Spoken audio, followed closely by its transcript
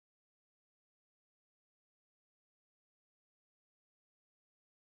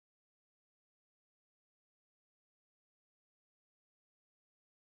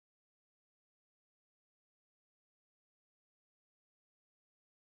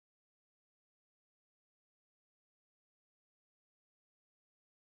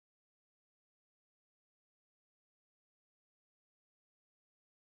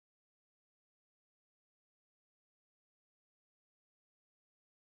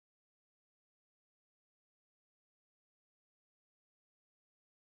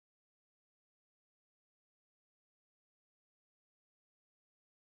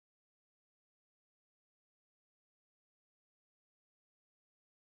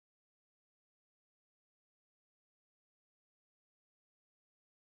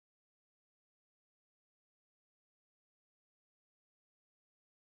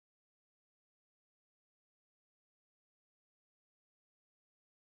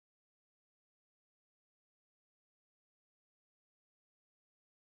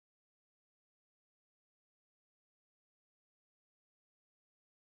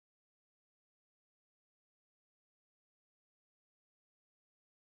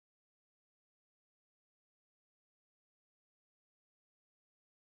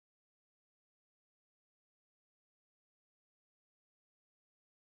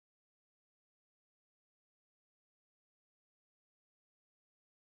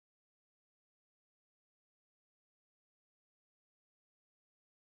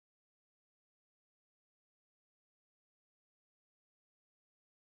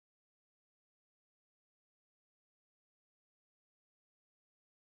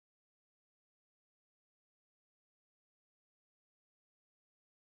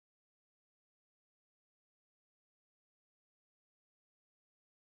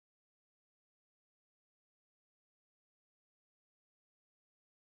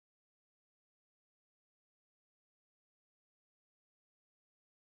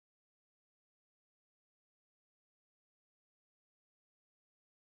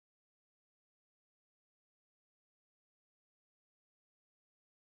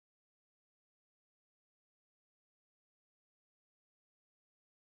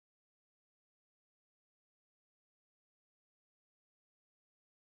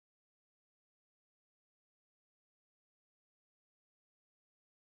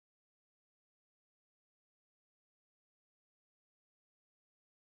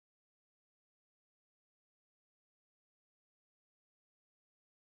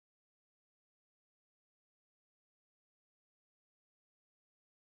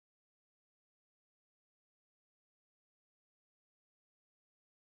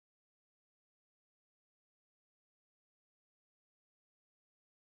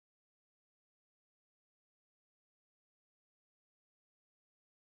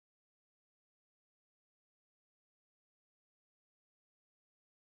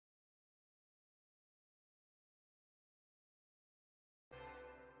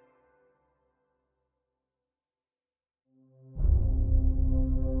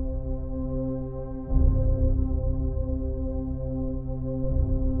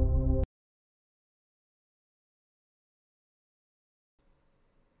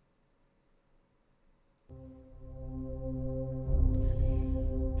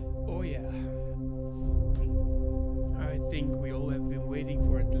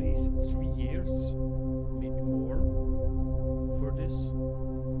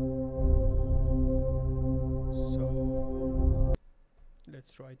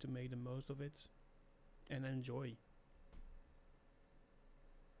try to make the most of it and enjoy.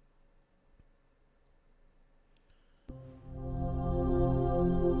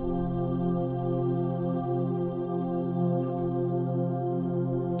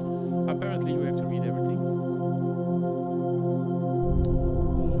 Apparently you have to read everything.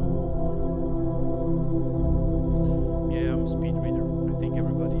 So yeah, I'm a speed reader. I think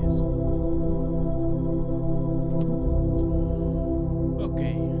everybody is.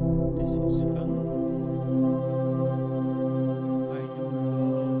 Okay, this is fun. I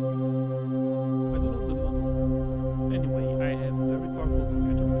do love the mod. Anyway, I have a very powerful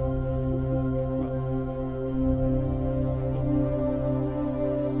computer.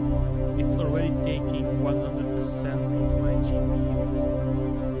 It's already taking 100% of my GPU.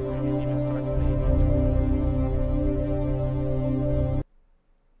 I didn't even start playing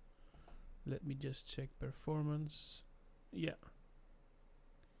it. Let me just check performance. Yeah.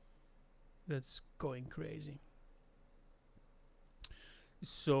 That's going crazy.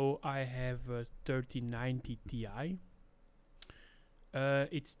 So I have a 3090 Ti.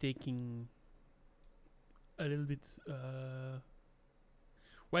 It's taking a little bit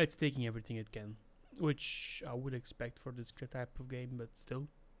well, it's taking everything it can, which I would expect for this type of game, but still.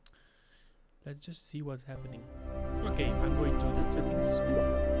 Let's just see what's happening. Okay, I'm going to the settings.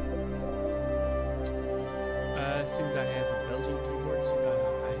 Since I have a Belgian keyboard, I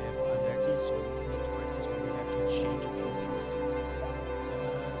have AZERTY, so not quite as well. I have to change a few things.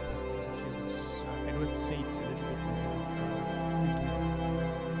 I don't have to say it's a little bit more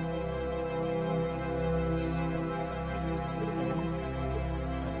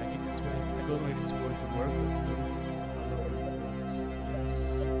I don't know if it's going to work, but still.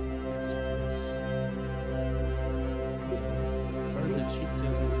 Burn the cheats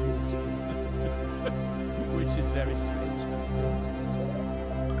which is very strange, but still.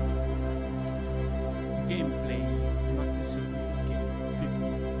 Gameplay maximum game 50.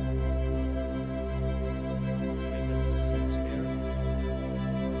 Seems fair.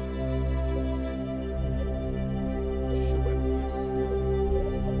 Show FPS.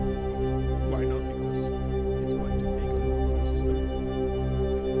 Why not? Because it's going to take a look on the system.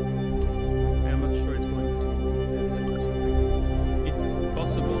 I'm not sure it's going to have that much effect. It's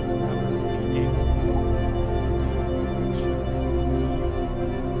possible that I will be able to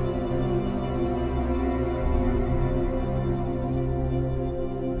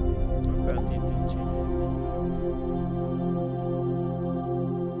apparently it didn't change anything.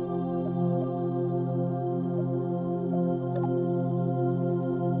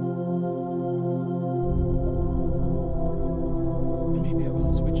 Maybe I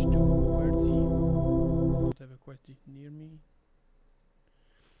will switch to QWERTY. Don't have a QWERTY near me.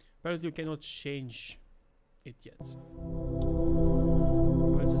 Apparently you cannot change it yet.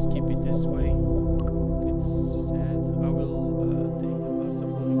 I'll just keep it this way. It's sad. I will take the master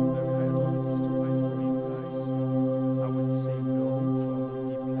volume very high. I don't want it to write for you guys. I would say no, so I will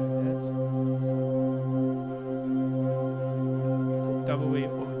leave it like that. Double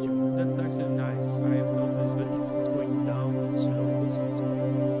wave audio. That's actually nice. I have noticed that it's going down slowly, so it's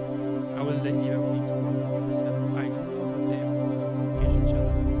okay. I will leave everything to 100%. I do know that they have communication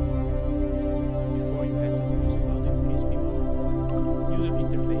channel. Before you had to use a modem, PSP modem. User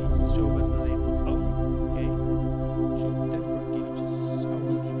interface, show us the labels on. Okay. Show temper gauges. I will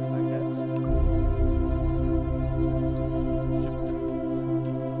leave it like that. Subtitle.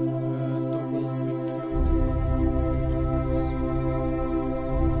 Okay. Toggle quick graphics.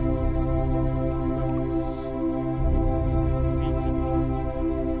 VSync.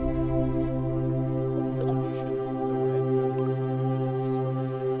 Resolution.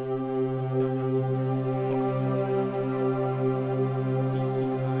 PC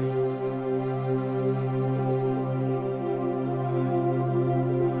high.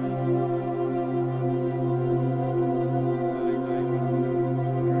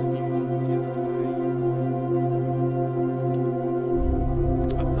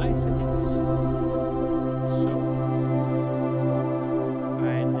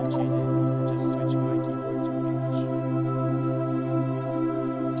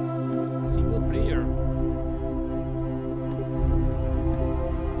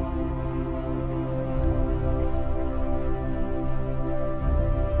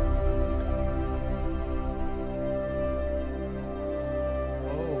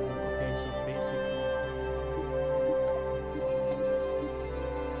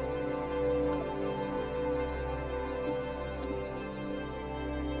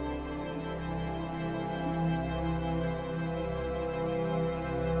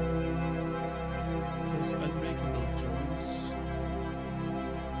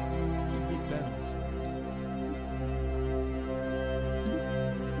 depends.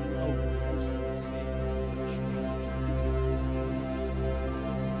 Oh, there's the same.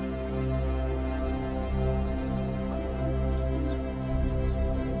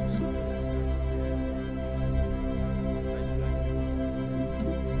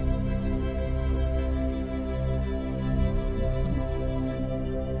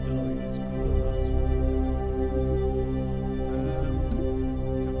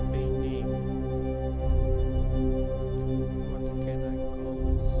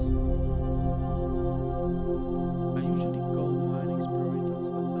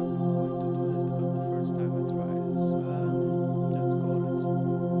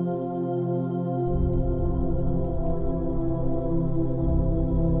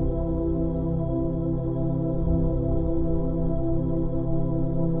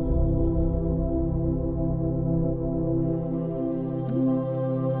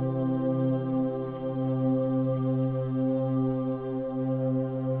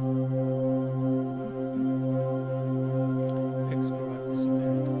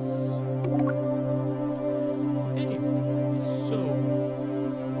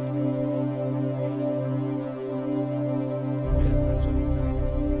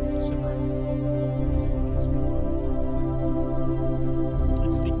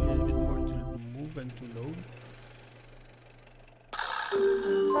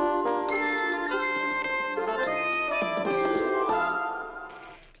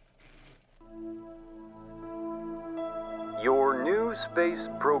 Your new space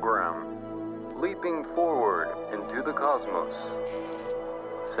program, leaping forward into the cosmos.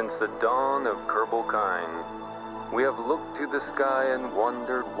 Since the dawn of Kerbal kind, we have looked to the sky and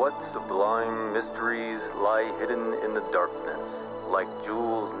wondered what sublime mysteries lie hidden in the darkness, like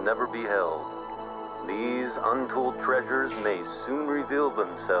jewels never beheld. These untold treasures may soon reveal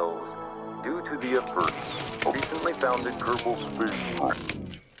themselves due to the efforts recently founded Kerbal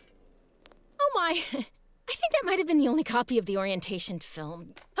Space. Oh my! I think that might have been the only copy of the orientation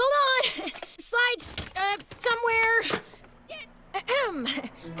film. Hold on! Slides, somewhere.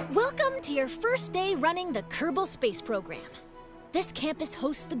 Welcome to your first day running the Kerbal Space Program. This campus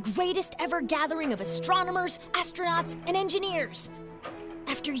hosts the greatest ever gathering of astronomers, astronauts, and engineers.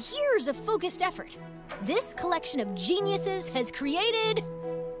 After years of focused effort, this collection of geniuses has created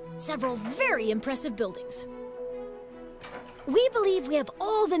several very impressive buildings. We believe we have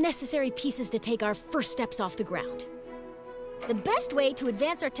all the necessary pieces to take our first steps off the ground. The best way to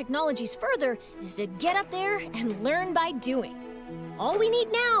advance our technologies further is to get up there and learn by doing. All we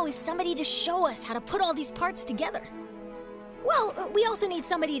need now is somebody to show us how to put all these parts together. Well, we also need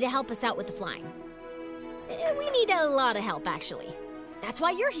somebody to help us out with the flying. We need a lot of help, actually. That's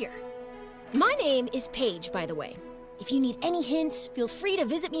why you're here. My name is Paige, by the way. If you need any hints, feel free to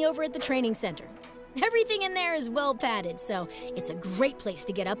visit me over at the training center. Everything in there is well padded, so it's a great place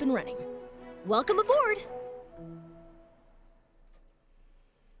to get up and running. Welcome aboard!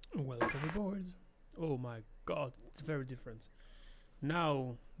 Welcome aboard. Oh my god, it's very different.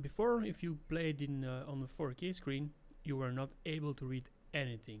 Now, before, if you played in on the 4K screen, you were not able to read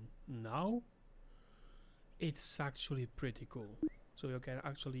anything. Now, it's actually pretty cool. So you can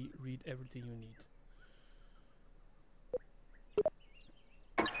actually read everything you need.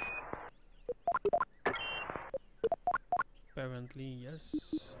 Apparently,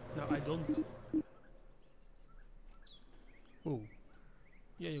 yes. No, I don't. Oh.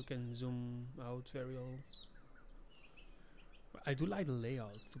 Yeah, you can zoom out very well. I do like the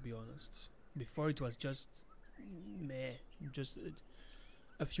layout, to be honest. Before it was just meh, just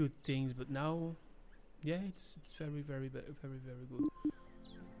a few things, but now, yeah, it's very good.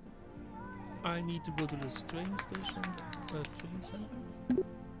 I need to go to the training station, training center.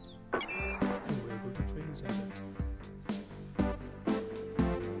 Oh, we'll go to training center.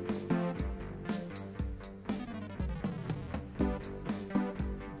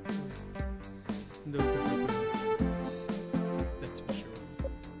 That's for sure.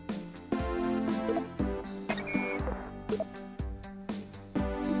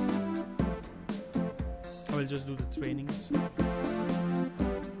 I will just do the trainings.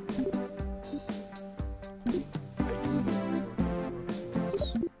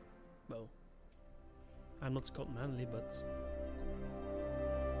 Well, I'm not Scott Manley, but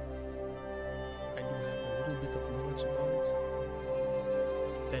I do have a little bit of knowledge about it.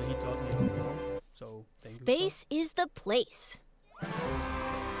 Then he taught me a lot more. So, thank you. Space is the place.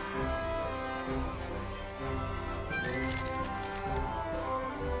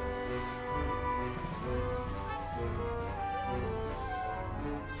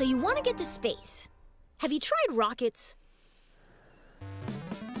 So you want to get to space. Have you tried rockets?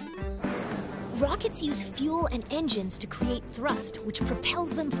 Rockets use fuel and engines to create thrust, which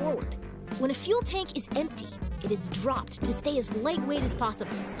propels them forward. When a fuel tank is empty, it is dropped to stay as lightweight as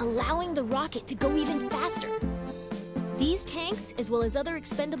possible, allowing the rocket to go even faster. These tanks, as well as other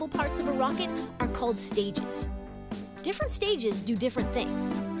expendable parts of a rocket, are called stages. Different stages do different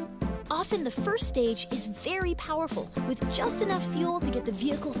things. Often the first stage is very powerful, with just enough fuel to get the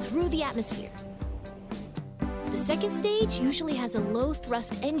vehicle through the atmosphere. The second stage usually has a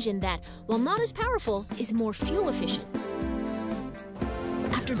low-thrust engine that, while not as powerful, is more fuel efficient.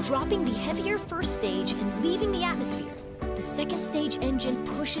 After dropping the heavier first stage and leaving the atmosphere, the second stage engine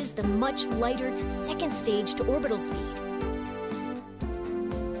pushes the much lighter second stage to orbital speed.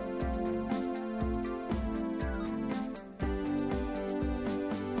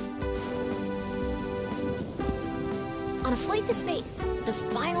 On a flight to space, the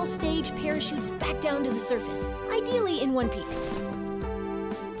final stage parachutes back down to the surface, ideally in one piece.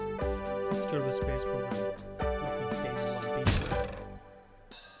 It's Kerbal Space Program. Nothing stays in one piece.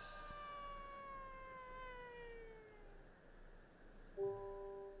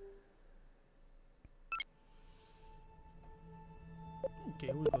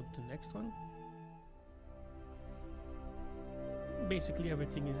 Okay, we'll go to the next one. Basically,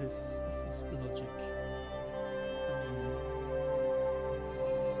 everything is its logic.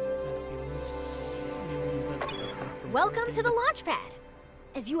 Welcome to the launch pad.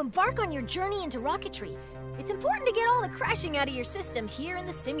 As you embark on your journey into rocketry, it's important to get all the crashing out of your system here in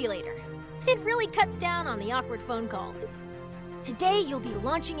the simulator. It really cuts down on the awkward phone calls. Today, you'll be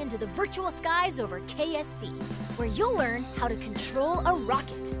launching into the virtual skies over KSC, where you'll learn how to control a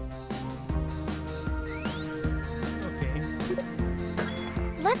rocket. Okay.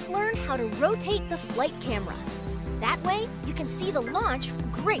 Let's learn how to rotate the flight camera. That way, you can see the launch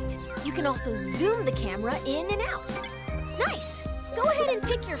great. You can also zoom the camera in and out. Nice! Go ahead and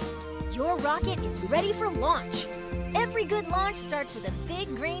pick your rocket is ready for launch. Every good launch starts with a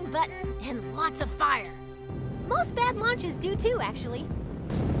big green button and lots of fire. Most bad launches do too, actually.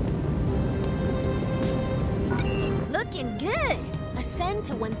 Looking good! Ascend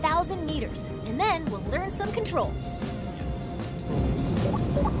to 1,000 meters, and then we'll learn some controls.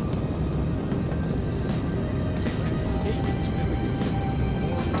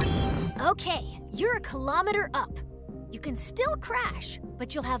 Okay, you're a kilometer up. You can still crash,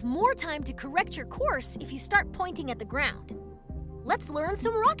 but you'll have more time to correct your course if you start pointing at the ground. Let's learn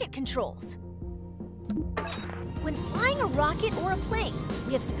some rocket controls. When flying a rocket or a plane,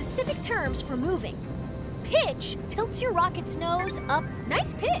 we have specific terms for moving. Pitch tilts your rocket's nose up.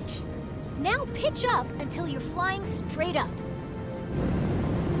 Nice pitch. Now pitch up until you're flying straight up.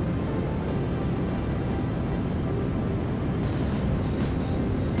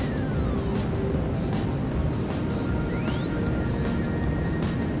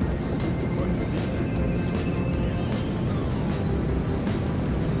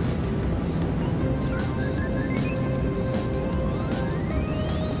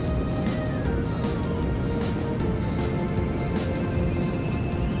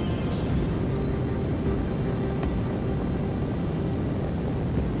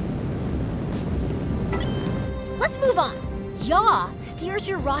 Let's move on. Yaw steers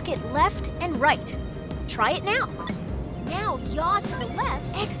your rocket left and right. Try it now. Now yaw to the left.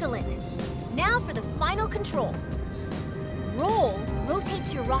 Excellent. Now for the final control. Roll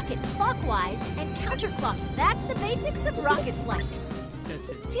rotates your rocket clockwise and counterclockwise. That's the basics of rocket flight. That's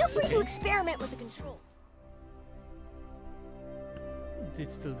it. Feel free to experiment with the control.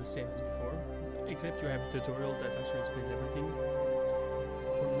 It's still the same as before, except you have a tutorial that actually explains everything.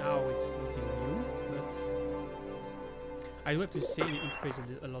 For now, it's nothing new, but I do have to say the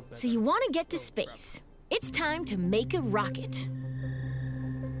interface a lot better. So you want to get to space. It's time to make a rocket.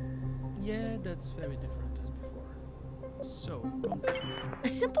 Yeah, that's very different as before. So, A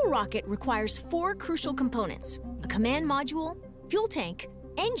simple rocket requires 4 crucial components: a command module, fuel tank,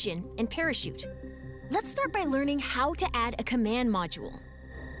 engine, and parachute. Let's start by learning how to add a command module.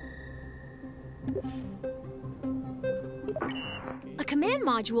 A command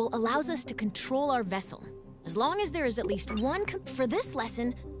module allows us to control our vessel. As long as there is at least one for this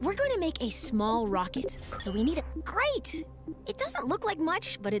lesson, we're going to make a small rocket. So we need a... Great! It doesn't look like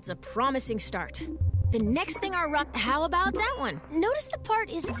much, but it's a promising start. The next thing our How about that one? Notice the part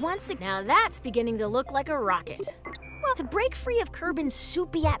is Now that's beginning to look like a rocket. Well, to break free of Kerbin's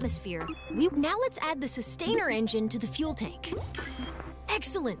soupy atmosphere, now let's add the sustainer engine to the fuel tank.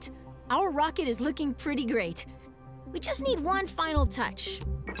 Excellent! Our rocket is looking pretty great. We just need one final touch.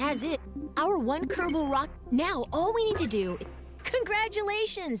 Our one Kerbal rock. Now all we need to do...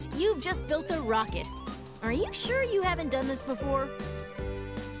 Congratulations! You've just built a rocket. Are you sure you haven't done this before?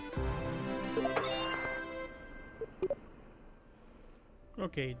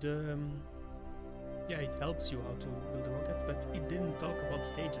 Okay, the yeah, it helps you how to build a rocket, but it didn't talk about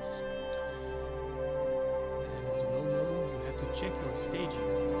stages. And as you well know, you have to check your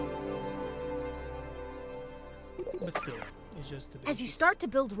staging. But still, it's just the basics. As you start to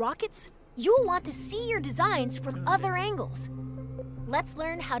build rockets, you'll want to see your designs from other angles. Let's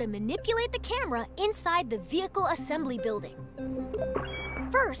learn how to manipulate the camera inside the vehicle assembly building.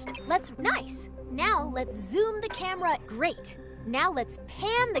 First, nice. Now let's zoom the camera. Great. Now let's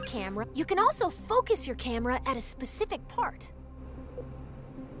pan the camera. You can also focus your camera at a specific part.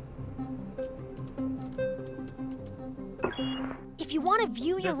 If you want to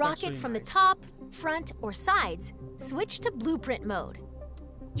view your rocket from the top, front, or sides, switch to blueprint mode.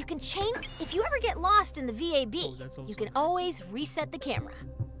 You can change. If you ever get lost in the VAB, you can always reset the camera.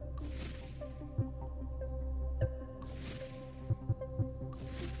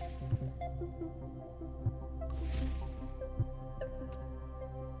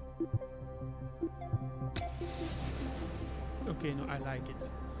 Okay, no, I like it.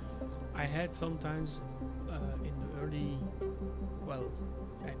 I had sometimes in the early, well,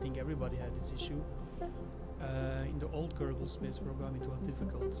 I think everybody had this issue. In the old Kerbal space program, it was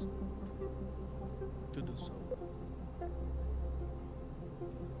difficult to do so.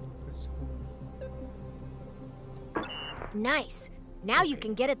 Press home. Nice. Now you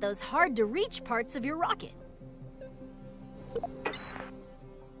can get at those hard-to-reach parts of your rocket.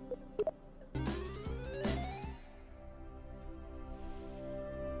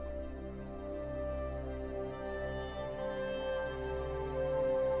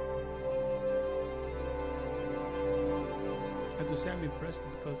 I'm impressed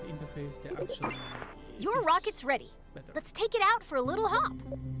because the interface they actually. Your rocket's ready. Better. Let's take it out for a little hop.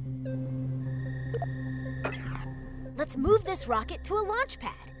 Let's move this rocket to a launch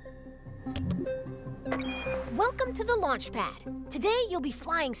pad. Welcome to the launch pad. Today you'll be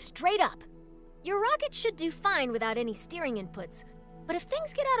flying straight up. Your rocket should do fine without any steering inputs, but if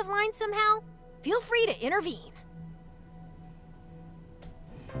things get out of line somehow, feel free to intervene.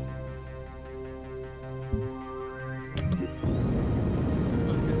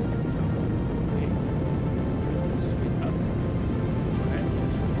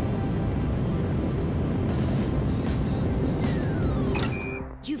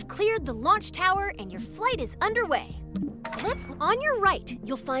 Cleared the launch tower and your flight is underway. On your right,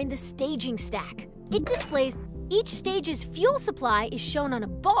 you'll find the staging stack. It displays each stage's fuel supply is shown on a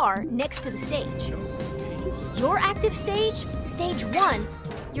bar next to the stage. Your active stage, stage 1,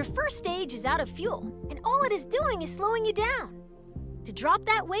 your first stage is out of fuel, and all it is doing is slowing you down. To drop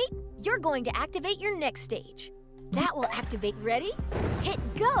that weight, you're going to activate your next stage. That will activate. Ready? Hit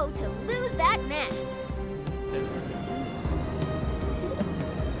go to lose that mass.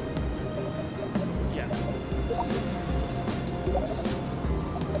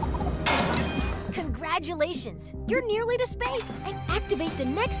 Congratulations! You're nearly to space! And activate the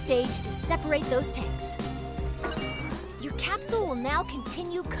next stage to separate those tanks. Your capsule will now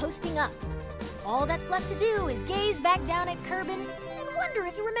continue coasting up. All that's left to do is gaze back down at Kerbal and wonder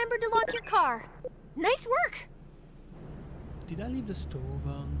if you remembered to lock your car. Nice work! Did I leave the stove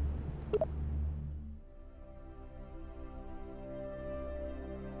on?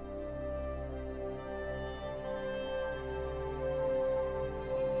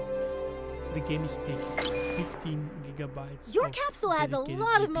 The game is taking 15 gigabytes. Your capsule has a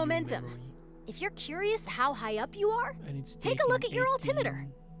lot of GPU momentum. memory. If you're curious how high up you are, And it's take a look at your altimeter.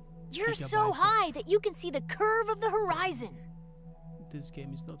 You're so high that you can see the curve of the horizon. This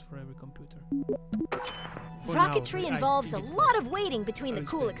game is not for every computer. Rocketry involves a lot of waiting between the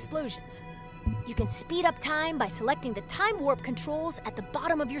cool explosions. You can speed up time by selecting the time warp controls at the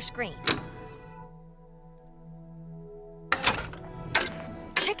bottom of your screen.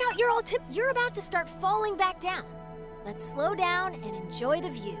 Check out your altimeter. You're about to start falling back down. Let's slow down and enjoy the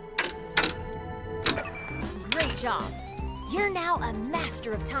view. Great job. You're now a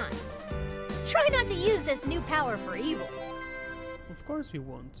master of time. Try not to use this new power for evil. Of course we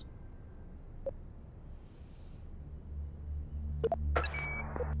won't.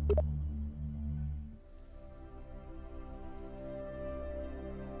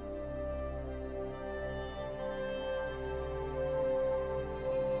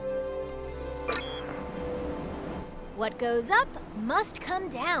 What goes up must come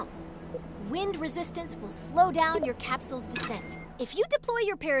down. Wind resistance will slow down your capsule's descent. If you deploy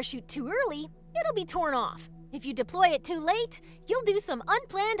your parachute too early, it'll be torn off. If you deploy it too late, you'll do some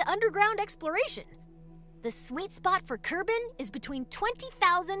unplanned underground exploration. The sweet spot for Kerbal is between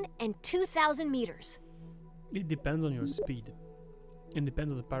 20,000 and 2,000 meters. It depends on your speed. It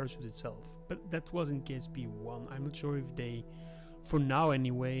depends on the parachute itself. But that was in case P1. I'm not sure if they for now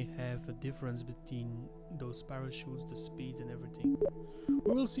anyway, have a difference between those parachutes, the speeds and everything.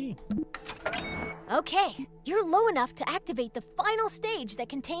 We will see. Okay, you're low enough to activate the final stage that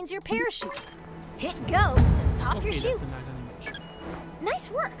contains your parachute. Hit go to pop your chute. That's a nice animation.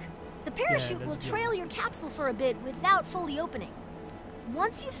 Nice work. The parachute will let's be trail honest, your it's capsule nice. for a bit without fully opening.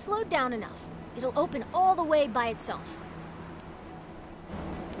 Once you've slowed down enough, it'll open all the way by itself.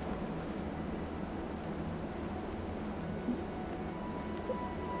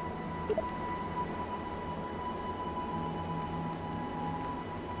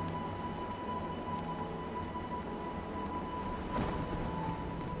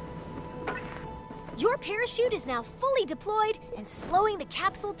 Your parachute is now fully deployed and slowing the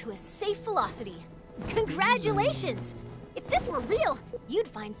capsule to a safe velocity. Congratulations! If this were real, you'd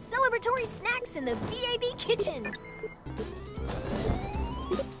find celebratory snacks in the VAB kitchen.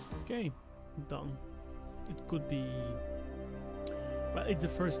 Okay, done. It could be... Well, it's the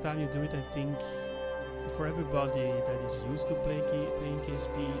first time you do it, I think. For everybody that is used to playing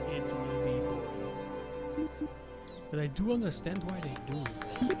KSP, it will be boring. But I do understand why they do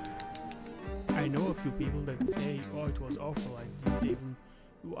it. I know a few people that say, oh, it was awful,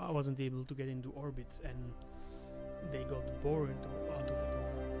 I wasn't able to get into orbit, and they got bored out of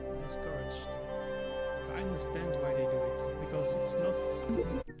it, or discouraged. So I understand why they do it, because it's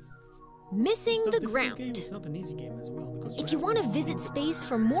not... Missing it's not the a difficult ground. game, it's not an easy game as well, because If you want to visit space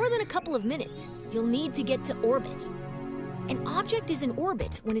for more than a couple of minutes, you'll need to get to orbit. An object is in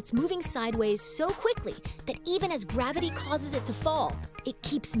orbit when it's moving sideways so quickly that even as gravity causes it to fall, it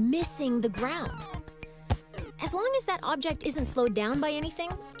keeps missing the ground. As long as that object isn't slowed down by anything,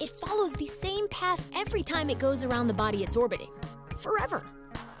 it follows the same path every time it goes around the body it's orbiting, forever.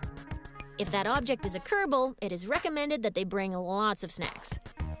 If that object is a Kerbal, it is recommended that they bring lots of snacks.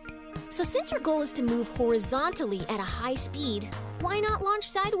 So since your goal is to move horizontally at a high speed, why not launch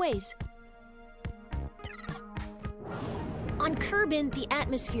sideways? On Kerbin, the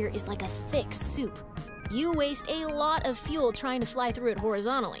atmosphere is like a thick soup. You waste a lot of fuel trying to fly through it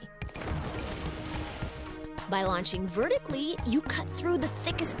horizontally. By launching vertically, you cut through the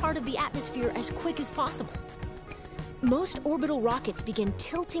thickest part of the atmosphere as quick as possible. Most orbital rockets begin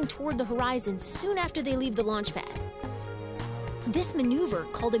tilting toward the horizon soon after they leave the launch pad. This maneuver,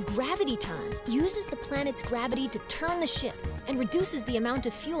 called a gravity turn, uses the planet's gravity to turn the ship and reduces the amount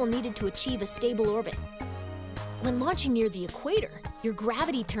of fuel needed to achieve a stable orbit. When launching near the equator, your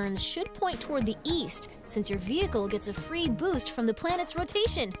gravity turns should point toward the east, since your vehicle gets a free boost from the planet's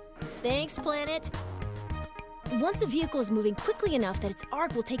rotation. Thanks, planet! Once a vehicle is moving quickly enough that its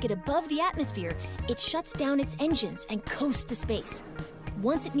arc will take it above the atmosphere, it shuts down its engines and coasts to space.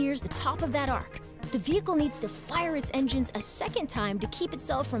 Once it nears the top of that arc, the vehicle needs to fire its engines a second time to keep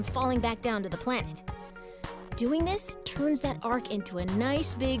itself from falling back down to the planet. Doing this turns that arc into a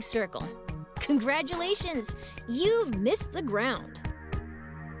nice big circle. Congratulations! You've missed the ground.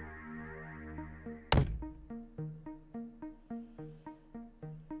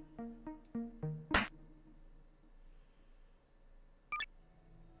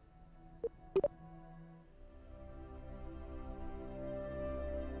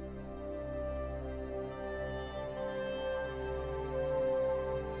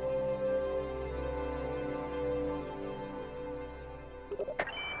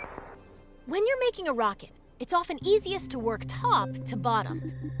 When you're making a rocket, it's often easiest to work top to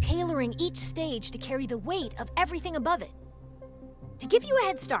bottom, tailoring each stage to carry the weight of everything above it. To give you a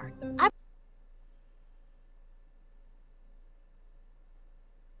head start,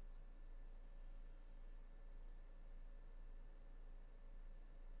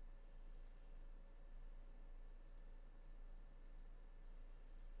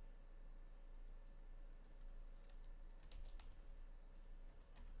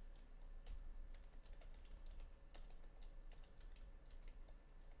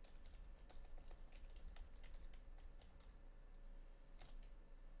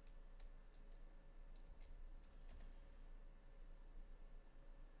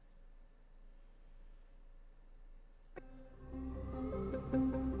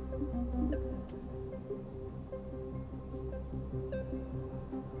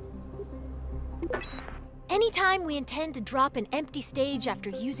 anytime we intend to drop an empty stage after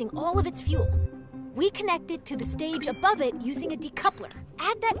using all of its fuel, we connect it to the stage above it using a decoupler.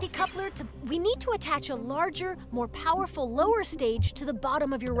 Add that decoupler to... We need to attach a larger, more powerful lower stage to the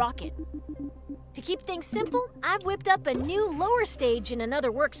bottom of your rocket. To keep things simple, I've whipped up a new lower stage in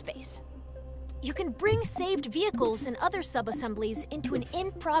another workspace. You can bring saved vehicles and other sub-assemblies into an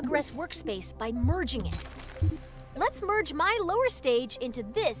in-progress workspace by merging it. Let's merge my lower stage into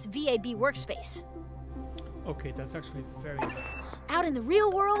this VAB workspace. Okay, that's actually very nice. Out in the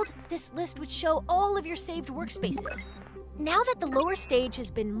real world, this list would show all of your saved workspaces. Now that the lower stage has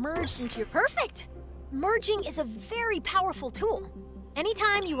been merged into your... Perfect! Merging is a very powerful tool.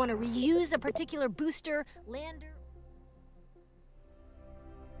 Anytime you want to reuse a particular booster, lander...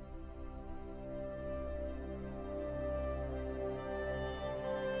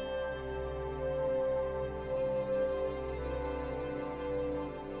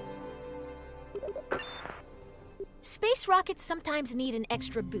 Space rockets sometimes need an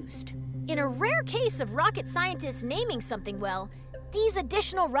extra boost. In a rare case of rocket scientists naming something well, these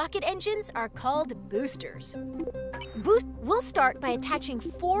additional rocket engines are called boosters. We'll start by attaching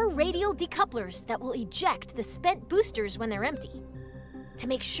 4 radial decouplers that will eject the spent boosters when they're empty. To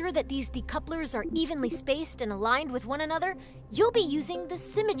make sure that these decouplers are evenly spaced and aligned with one another, you'll be using the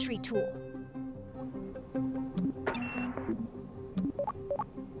symmetry tool.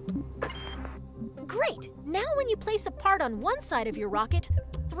 Great! Now when you place a part on one side of your rocket,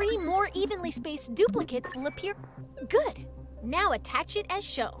 3 more evenly spaced duplicates will appear. Good! Now attach it as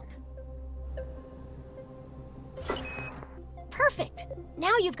shown. Perfect!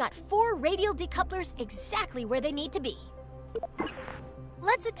 Now you've got 4 radial decouplers exactly where they need to be.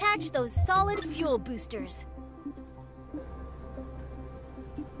 Let's attach those solid fuel boosters.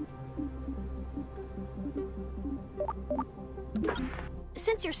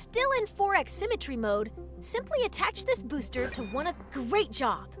 Since you're still in 4x symmetry mode, simply attach this booster to one of... Great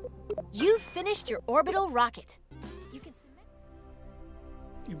job! You've finished your orbital rocket. You can submit...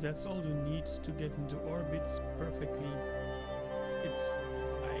 If that's all you need to get into orbit perfectly, it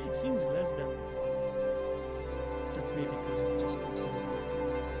seems less than before. That's maybe because it just goes so.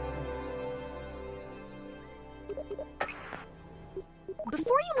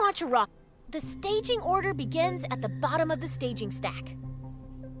 Before you launch a rocket, the staging order begins at the bottom of the staging stack.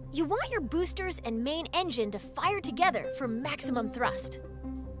 You want your boosters and main engine to fire together for maximum thrust.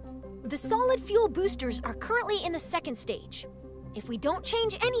 The solid fuel boosters are currently in the 2nd stage. If we don't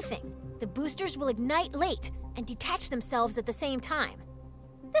change anything, the boosters will ignite late and detach themselves at the same time.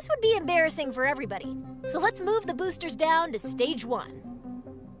 This would be embarrassing for everybody, so let's move the boosters down to stage 1.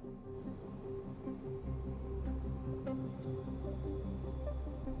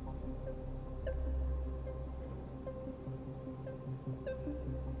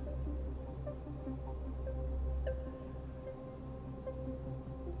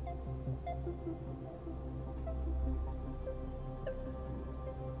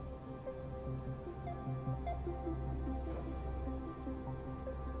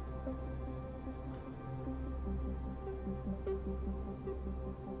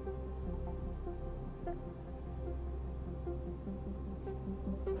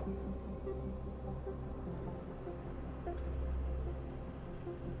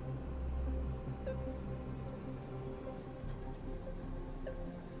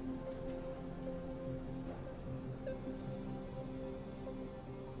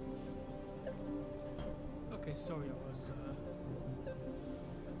 Okay, sorry, I was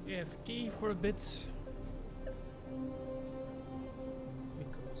AFK for a bit.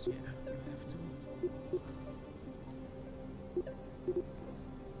 Because, yeah, you have to.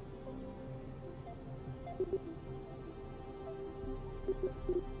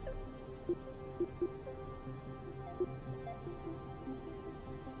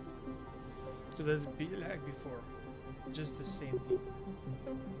 So that's like before, just the same thing.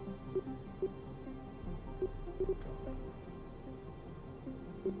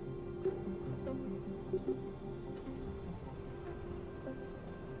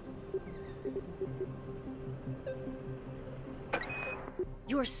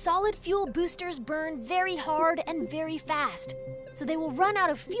 Your solid fuel boosters burn very hard and very fast, so they will run out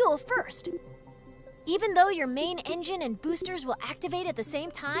of fuel first. Even though your main engine and boosters will activate at the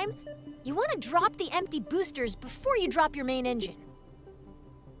same time, you want to drop the empty boosters before you drop your main engine.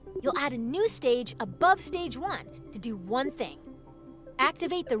 You'll add a new stage above stage 1 to do one thing.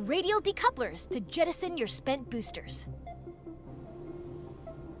 Activate the radial decouplers to jettison your spent boosters.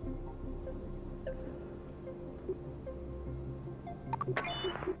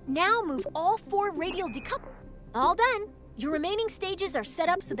 Now move all 4 radial decouplers. All done. Your remaining stages are set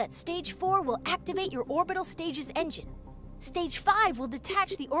up so that stage 4 will activate your orbital stage's engine. Stage 5 will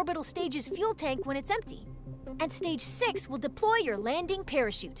detach the orbital stage's fuel tank when it's empty. And stage 6 will deploy your landing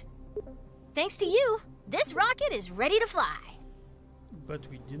parachute. Thanks to you, this rocket is ready to fly. But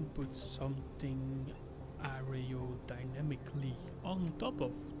we didn't put something aerodynamically on top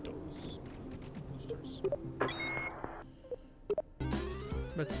of those boosters.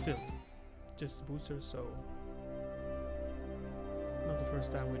 But still, just boosters, so not the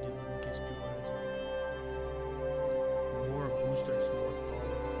first time we did it in case people as well. more boosters, more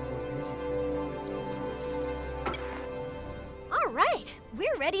power, more beautiful exposure. All right,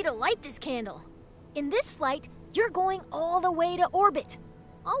 we're ready to light this candle. In this flight, you're going all the way to orbit.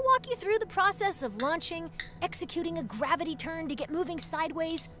 I'll walk you through the process of launching, executing a gravity turn to get moving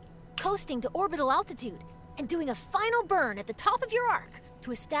sideways, coasting to orbital altitude, and doing a final burn at the top of your arc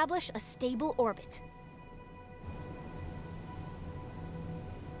to establish a stable orbit.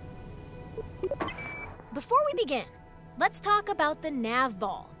 Before we begin, let's talk about the nav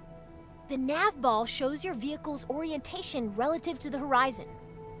ball. The nav ball shows your vehicle's orientation relative to the horizon.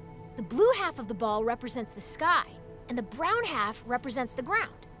 The blue half of the ball represents the sky, and the brown half represents the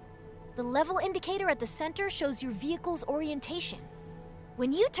ground. The level indicator at the center shows your vehicle's orientation.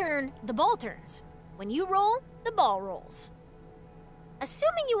 When you turn, the ball turns. When you roll, the ball rolls.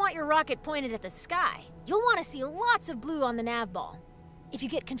 Assuming you want your rocket pointed at the sky, you'll want to see lots of blue on the nav ball. If you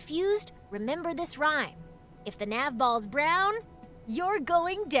get confused, remember this rhyme. If the nav ball's brown, you're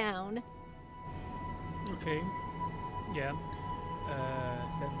going down. Okay. Yeah.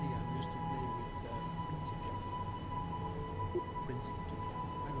 Sadly, I'm used to play with Principia.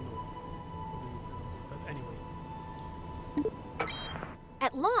 I don't know how you pronounce it, but anyway.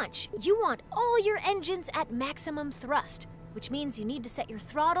 At launch, you want all your engines at maximum thrust, which means you need to set your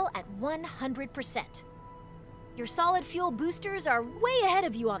throttle at 100%. Your solid fuel boosters are way ahead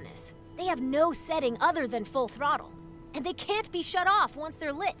of you on this. They have no setting other than full throttle, and they can't be shut off once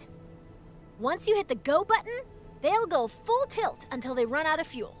they're lit. Once you hit the go button, they'll go full tilt until they run out of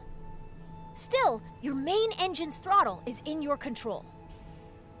fuel. Still, your main engine's throttle is in your control.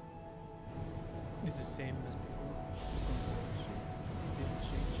 It's the same as before. Didn't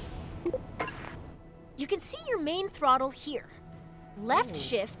change. You can see your main throttle here. Left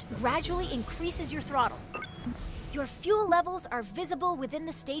shift gradually increases your throttle. Your fuel levels are visible within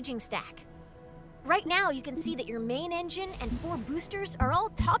the staging stack. Right now, you can see that your main engine and 4 boosters are all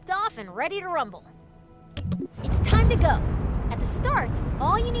topped off and ready to rumble. It's time to go. At the start,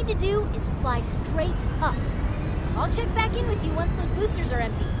 all you need to do is fly straight up. I'll check back in with you once those boosters are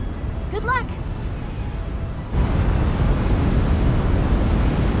empty. Good luck!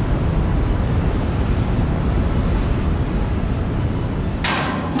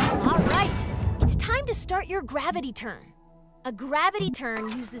 All right, it's time to start your gravity turn. A gravity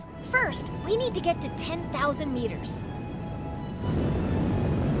turn uses... First, we need to get to 10,000 meters.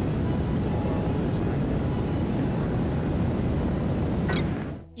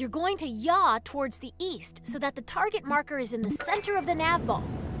 You're going to yaw towards the east so that the target marker is in the center of the nav ball.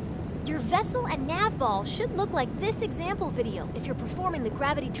 Your vessel and nav ball should look like this example video if you're performing the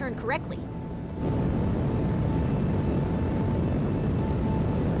gravity turn correctly.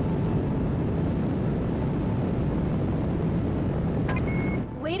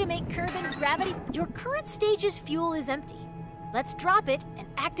 Way to make Kerbin's gravity. Your current stage's fuel is empty. Let's drop it and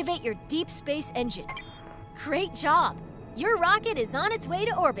activate your deep space engine. Great job! Your rocket is on its way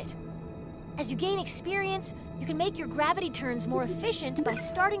to orbit. As you gain experience, you can make your gravity turns more efficient by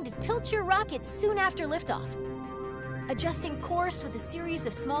starting to tilt your rocket soon after liftoff. Adjusting course with a series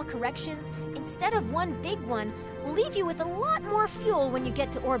of small corrections instead of one big one will leave you with a lot more fuel when you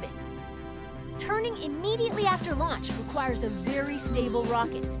get to orbit. Turning immediately after launch requires a very stable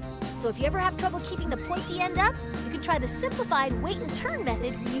rocket. So if you ever have trouble keeping the pointy end up, you can try the simplified wait and turn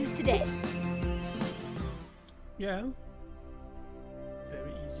method we used today. Yeah.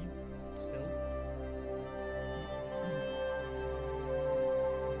 Very easy, still.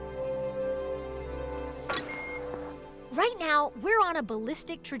 Right now, we're on a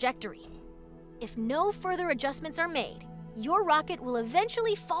ballistic trajectory. If no further adjustments are made, your rocket will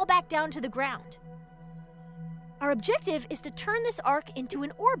eventually fall back down to the ground. Our objective is to turn this arc into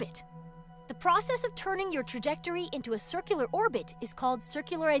an orbit. The process of turning your trajectory into a circular orbit is called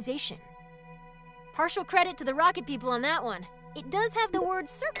circularization. Partial credit to the rocket people on that one. It does have the word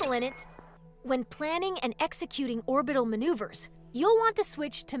circle in it. When planning and executing orbital maneuvers, you'll want to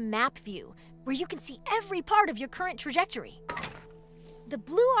switch to map view, where you can see every part of your current trajectory. The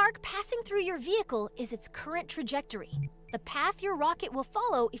blue arc passing through your vehicle is its current trajectory, the path your rocket will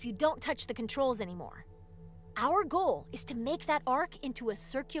follow if you don't touch the controls anymore. Our goal is to make that arc into a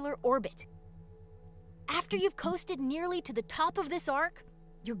circular orbit. After you've coasted nearly to the top of this arc,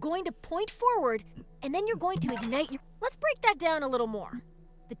 you're going to point forward, and then you're going to ignite your... Let's break that down a little more.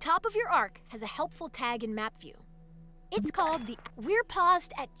 The top of your arc has a helpful tag in map view. It's called the... We're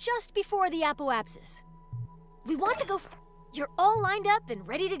paused at just before the apoapsis. We want to go... You're all lined up and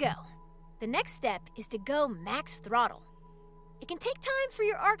ready to go. The next step is to go max throttle. It can take time for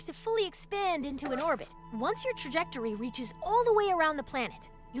your arc to fully expand into an orbit. Once your trajectory reaches all the way around the planet,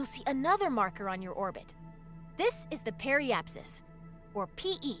 you'll see another marker on your orbit. This is the periapsis, or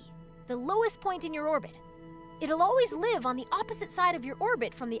PE, the lowest point in your orbit. It'll always live on the opposite side of your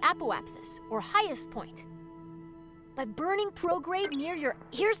orbit from the apoapsis, or highest point. By burning prograde near your...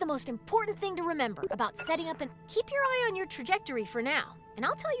 Here's the most important thing to remember about setting up and... Keep your eye on your trajectory for now, and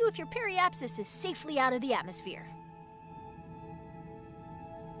I'll tell you if your periapsis is safely out of the atmosphere.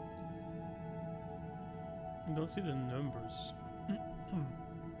 I don't see the numbers.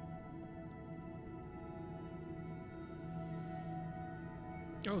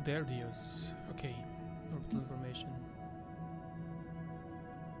 Oh, there it is. Okay, orbital information.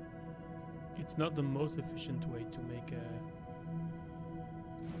 It's not the most efficient way to make a...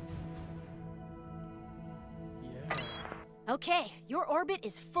 Yeah. Okay, your orbit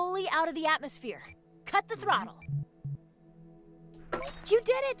is fully out of the atmosphere. Cut the throttle. You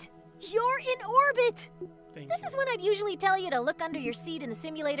did it! You're in orbit! This is when I'd usually tell you to look under your seat in the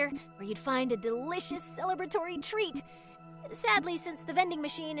simulator, where you'd find a delicious celebratory treat. Sadly, since the vending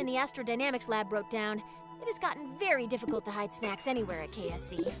machine in the astrodynamics lab broke down, it has gotten very difficult to hide snacks anywhere at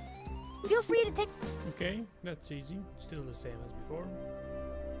KSC. Feel free to take... Okay, that's easy. Still the same as before.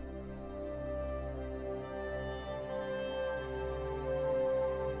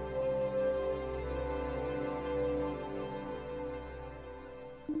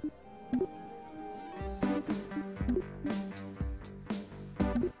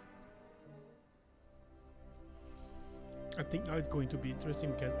 I think now it's going to be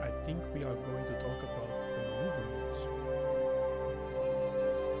interesting because I think we are going to talk about the maneuver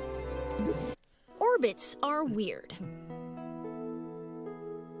modes. Orbits are weird.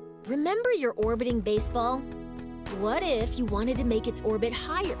 Remember your orbiting baseball? What if you wanted to make its orbit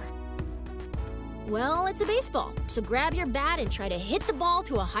higher? Well, it's a baseball, so grab your bat and try to hit the ball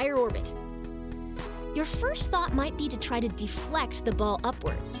to a higher orbit. Your first thought might be to try to deflect the ball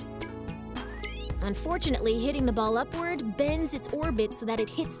upwards. Unfortunately, hitting the ball upward bends its orbit so that it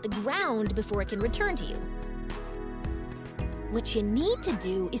hits the ground before it can return to you. What you need to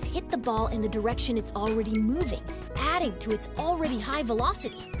do is hit the ball in the direction it's already moving, adding to its already high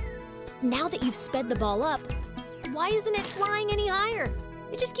velocity. Now that you've sped the ball up, why isn't it flying any higher?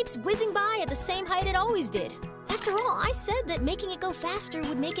 It just keeps whizzing by at the same height it always did. After all, I said that making it go faster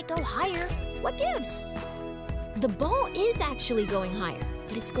would make it go higher. What gives? The ball is actually going higher,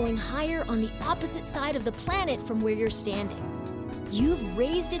 but it's going higher on the opposite side of the planet from where you're standing. You've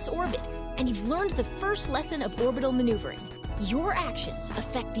raised its orbit, and you've learned the first lesson of orbital maneuvering. Your actions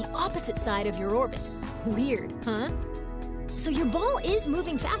affect the opposite side of your orbit. Weird, huh? So your ball is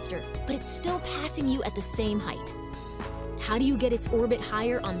moving faster, but it's still passing you at the same height. How do you get its orbit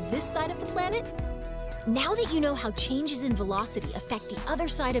higher on this side of the planet? Now that you know how changes in velocity affect the other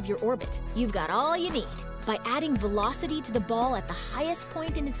side of your orbit, you've got all you need. By adding velocity to the ball at the highest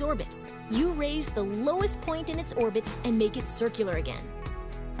point in its orbit, you raise the lowest point in its orbit and make it circular again.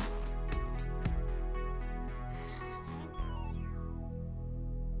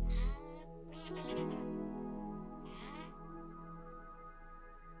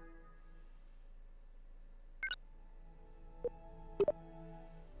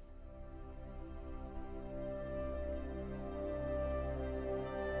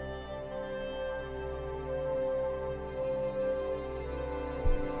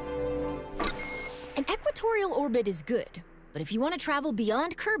 Equatorial orbit is good, but if you want to travel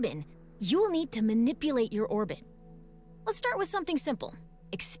beyond Kerbin, you will need to manipulate your orbit. Let's start with something simple,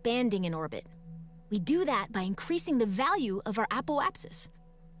 expanding an orbit. We do that by increasing the value of our apoapsis.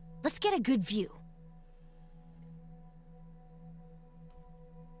 Let's get a good view.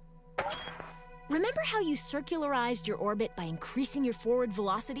 Remember how you circularized your orbit by increasing your forward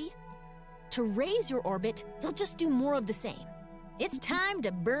velocity? To raise your orbit, you'll just do more of the same. It's time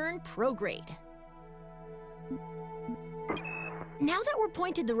to burn prograde. Now that we're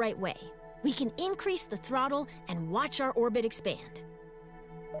pointed the right way, we can increase the throttle and watch our orbit expand.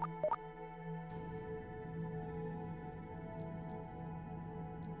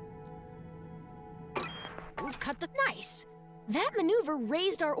 Ooh, cut the... Nice! That maneuver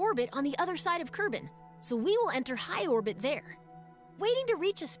raised our orbit on the other side of Kerbin, so we will enter high orbit there. Waiting to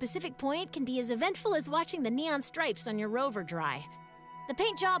reach a specific point can be as eventful as watching the neon stripes on your rover dry. The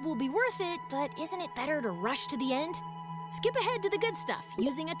paint job will be worth it, but isn't it better to rush to the end? Skip ahead to the good stuff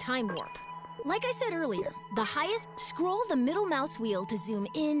using a time warp. Like I said earlier, the highest, scroll the middle mouse wheel to zoom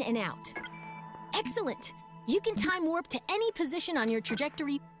in and out. Excellent! You can time warp to any position on your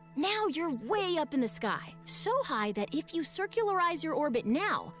trajectory. Now you're way up in the sky, so high that if you circularize your orbit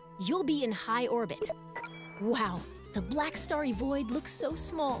now, you'll be in high orbit. Wow, the black starry void looks so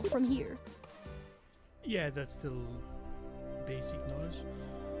small from here. Yeah, that's still basic knowledge.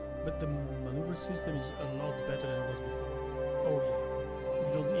 But the maneuver system is a lot better than it was before. Oh yeah,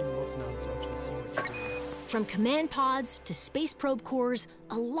 you don't need mods now to actually see what you're doing. From command pods to space probe cores,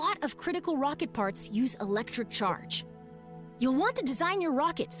 a lot of critical rocket parts use electric charge. You'll want to design your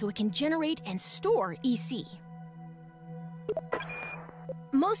rocket so it can generate and store EC.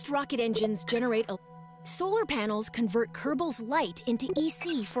 Most rocket engines generate solar panels convert Kerbal's light into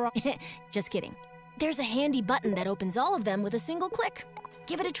EC for just kidding. There's a handy button that opens all of them with a single click.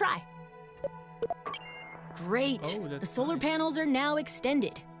 Give it a try. Great! Oh, the solar nice. panels are now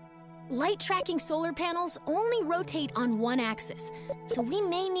extended. Light tracking solar panels only rotate on one axis, so we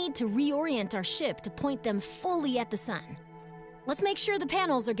may need to reorient our ship to point them fully at the sun. Let's make sure the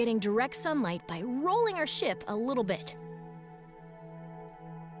panels are getting direct sunlight by rolling our ship a little bit.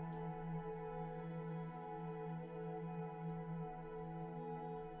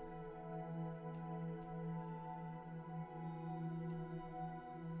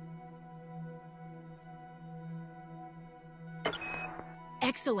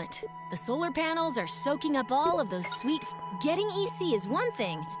 Excellent. The solar panels are soaking up all of those sweet... Getting EC is one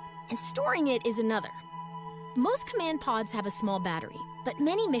thing, and storing it is another. Most command pods have a small battery, but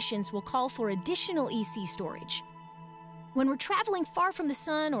many missions will call for additional EC storage. When we're traveling far from the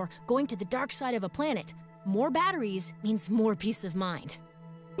sun or going to the dark side of a planet, more batteries means more peace of mind.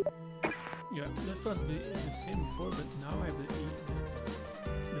 Yeah, that was the same before, but now I have the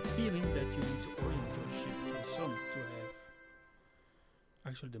feeling that you need to orient your ship to the sun to have...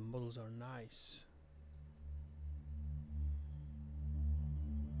 Actually, the models are nice.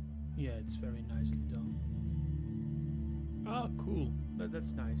 Yeah, it's very nicely done. Ah, cool.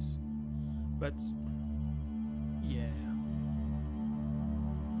 That's nice. But yeah,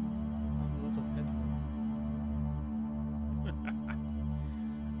 not a lot of headroom.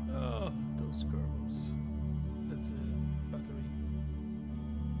 Oh, those Kerbals. That's a battery.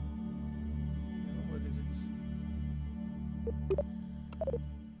 What is it?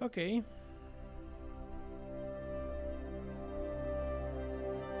 Okay.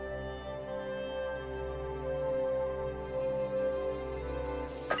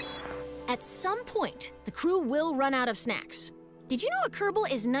 At some point, the crew will run out of snacks. Did you know a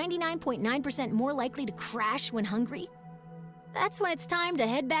Kerbal is 99.9% more likely to crash when hungry? That's when it's time to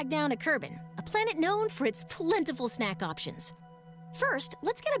head back down to Kerbin, a planet known for its plentiful snack options. First,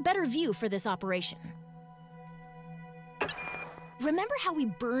 let's get a better view for this operation. Remember how we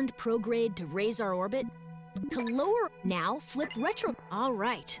burned prograde to raise our orbit? To lower, now flip retro. All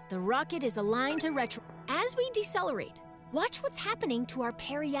right, the rocket is aligned to retro. As we decelerate, watch what's happening to our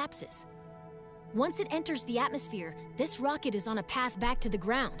periapsis. Once it enters the atmosphere, this rocket is on a path back to the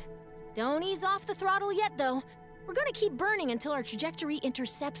ground. Don't ease off the throttle yet, though. We're gonna keep burning until our trajectory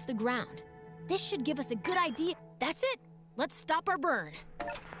intercepts the ground. This should give us a good idea. That's it. Let's stop our burn.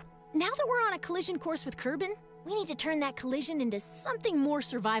 Now that we're on a collision course with Kerbin, we need to turn that collision into something more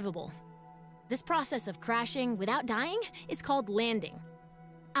survivable. This process of crashing without dying is called landing.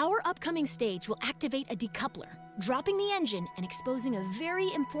 Our upcoming stage will activate a decoupler, dropping the engine and exposing a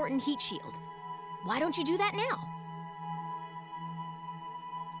very important heat shield. Why don't you do that now?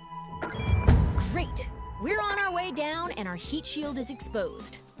 Great! We're on our way down and our heat shield is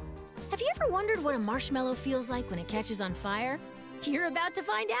exposed. Have you ever wondered what a marshmallow feels like when it catches on fire? You're about to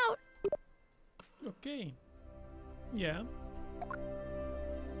find out. Okay. Yeah.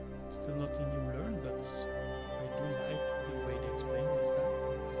 Still nothing you learned, but I do like the way they explain this time.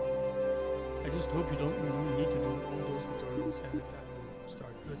 I just hope you don't need to do all those tutorials every time you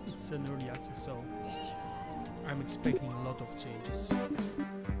start, but it's an early access, so I'm expecting a lot of changes.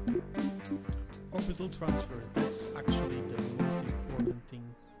 Orbital transfer, that's actually the most important thing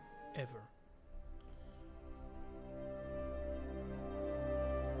ever.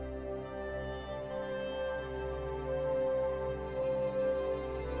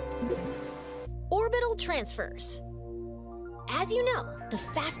 Orbital transfers. As you know, the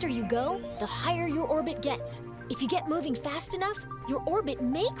faster you go, the higher your orbit gets. If you get moving fast enough, your orbit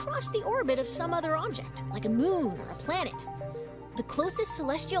may cross the orbit of some other object, like a moon or a planet. The closest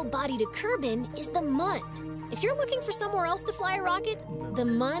celestial body to Kerbin is the Mun. If you're looking for somewhere else to fly a rocket, the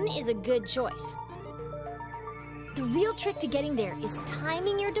Mun is a good choice. The real trick to getting there is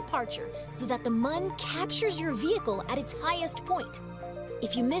timing your departure so that the Mun captures your vehicle at its highest point.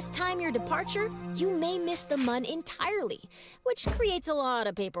 If you mistime your departure, you may miss the Mun entirely, which creates a lot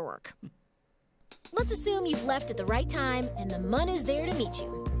of paperwork. Let's assume you've left at the right time and the Mun is there to meet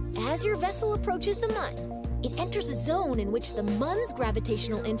you. As your vessel approaches the Mun, it enters a zone in which the Mun's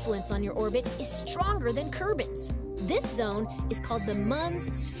gravitational influence on your orbit is stronger than Kerbin's. This zone is called the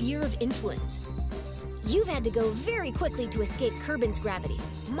Mun's sphere of influence. You've had to go very quickly to escape Kerbin's gravity,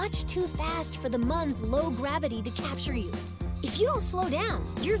 much too fast for the Mun's low gravity to capture you. If you don't slow down,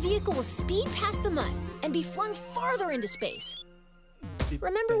 your vehicle will speed past the Mun and be flung farther into space.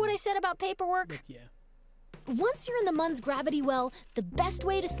 Remember what I said about paperwork? But yeah. Once you're in the Mun's gravity well, the best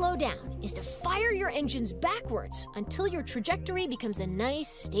way to slow down is to fire your engines backwards until your trajectory becomes a nice,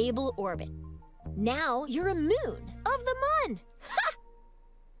 stable orbit. Now you're a moon of the Mun! Ha!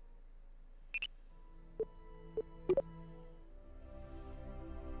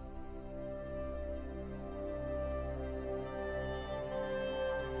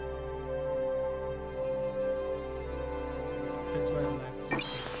 That's why I left.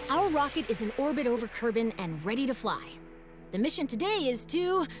 Our rocket is in orbit over Kerbin and ready to fly. The mission today is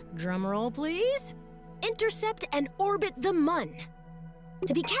to, drumroll please, intercept and orbit the Mun.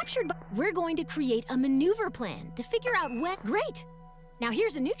 To be captured by, we're going to create a maneuver plan to figure out when. Great! Now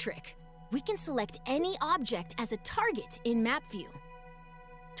here's a new trick. We can select any object as a target in map view.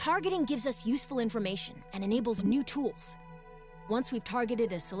 Targeting gives us useful information and enables new tools. Once we've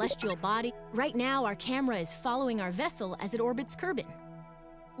targeted a celestial body, right now our camera is following our vessel as it orbits Kerbin.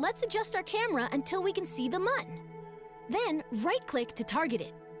 Let's adjust our camera until we can see the Mun. Then right-click to target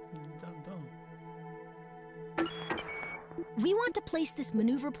it. Done. We want to place this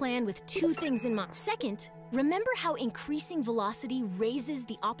maneuver plan with two things in mind. Second, remember how increasing velocity raises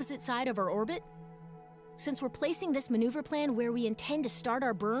the opposite side of our orbit? Since we're placing this maneuver plan where we intend to start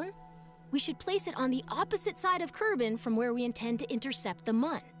our burn, we should place it on the opposite side of Kerbin from where we intend to intercept the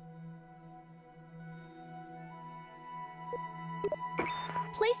Mun.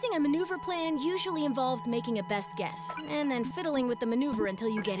 Placing a maneuver plan usually involves making a best guess, and then fiddling with the maneuver until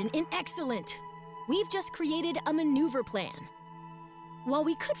you get an excellent. We've just created a maneuver plan. While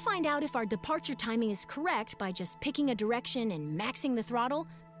we could find out if our departure timing is correct by just picking a direction and maxing the throttle,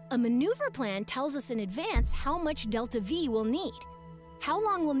 a maneuver plan tells us in advance how much delta V we'll need, how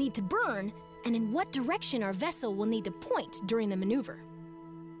long we'll need to burn, and in what direction our vessel will need to point during the maneuver.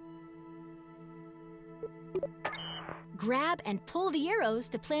 Grab and pull the arrows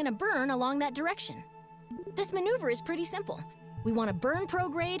to plan a burn along that direction. This maneuver is pretty simple. We want to burn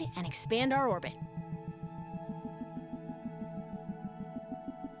prograde and expand our orbit.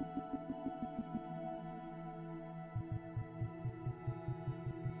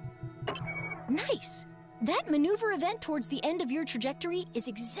 Nice! That maneuver event towards the end of your trajectory is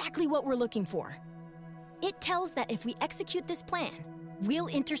exactly what we're looking for. It tells that if we execute this plan, we'll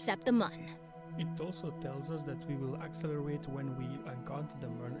intercept the Mun. It also tells us that we will accelerate when we encounter the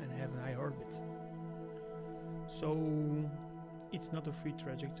Mun and have an high orbit. So it's not a free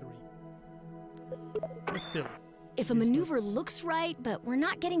trajectory. But still. If a maneuver looks right, but we're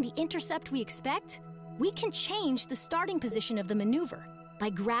not getting the intercept we expect, we can change the starting position of the maneuver by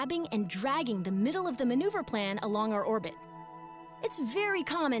grabbing and dragging the middle of the maneuver plan along our orbit. It's very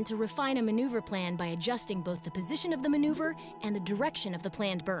common to refine a maneuver plan by adjusting both the position of the maneuver and the direction of the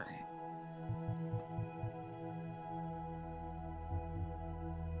planned burn.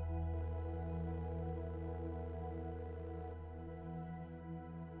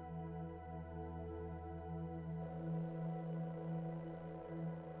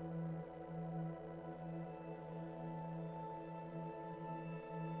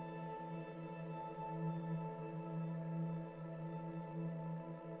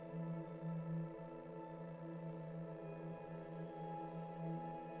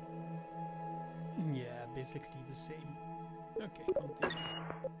 Yeah, basically the same. Okay, continue.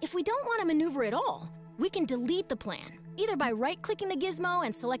 If we don't want to maneuver at all, we can delete the plan, either by right-clicking the gizmo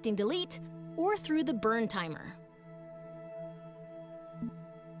and selecting delete, or through the burn timer.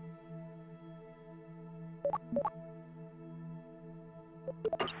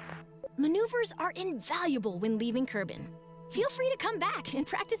 Maneuvers are invaluable when leaving Kerbin. Feel free to come back and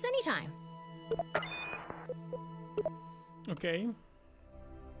practice anytime. Okay.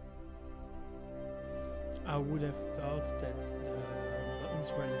 I would have thought that the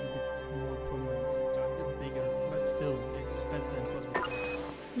buttons were a little bit more prominent, a bit bigger, but still, it's better than it was before.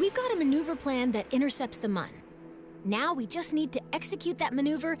 We've got a maneuver plan that intercepts the Mun. Now we just need to execute that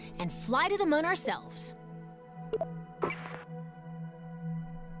maneuver and fly to the Mun ourselves.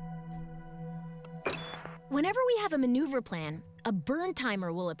 Whenever we have a maneuver plan, a burn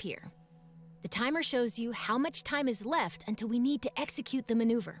timer will appear. The timer shows you how much time is left until we need to execute the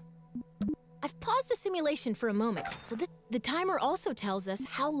maneuver. I've paused the simulation for a moment, so that the timer also tells us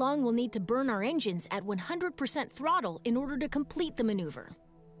how long we'll need to burn our engines at 100% throttle in order to complete the maneuver.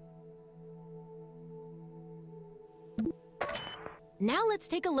 Now let's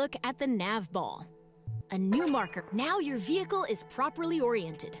take a look at the nav ball. A new marker. Now your vehicle is properly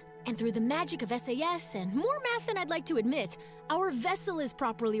oriented. And through the magic of SAS and more math than I'd like to admit, our vessel is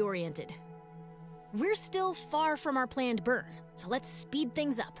properly oriented. We're still far from our planned burn, so let's speed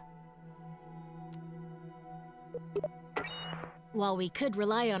things up. While we could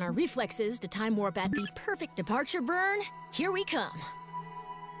rely on our reflexes to time warp at the perfect departure burn, here we come.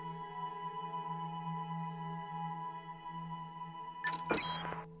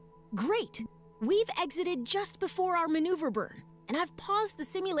 Great! We've exited just before our maneuver burn, and I've paused the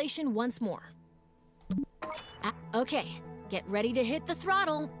simulation once more. Okay, get ready to hit the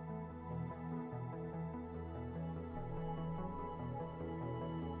throttle.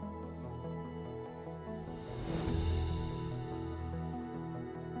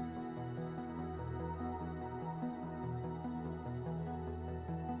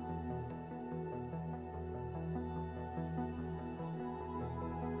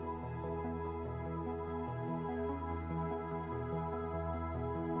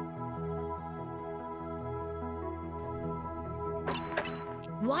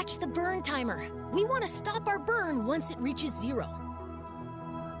 Watch the burn timer. We want to stop our burn once it reaches 0.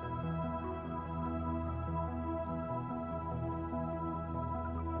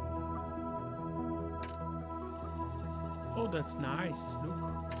 Oh, that's nice. Look.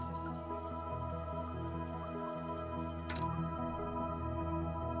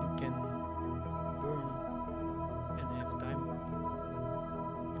 You can burn and have time warp.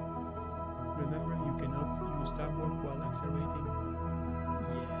 Remember, you cannot use time warp while accelerating.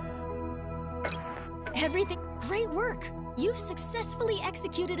 Everything. Great work! You've successfully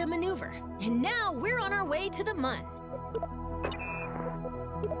executed a maneuver, and now we're on our way to the Mun.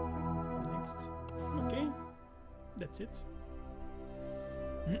 Next. Okay. That's it.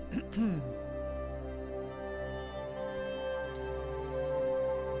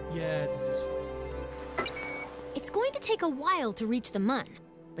 Yeah, this is fun. It's going to take a while to reach the Mun,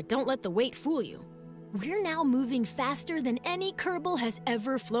 but don't let the wait fool you. We're now moving faster than any Kerbal has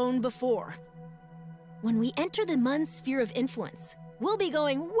ever flown before. When we enter the Mun's sphere of influence, we'll be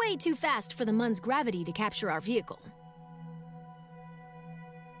going way too fast for the Mun's gravity to capture our vehicle.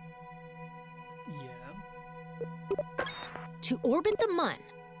 Yeah. To orbit the Mun,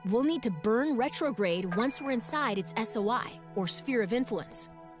 we'll need to burn retrograde once we're inside its SOI, or sphere of influence.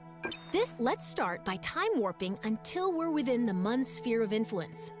 Let's start by time warping until we're within the Mun's sphere of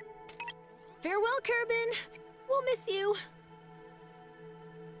influence. Farewell, Kerbin! We'll miss you!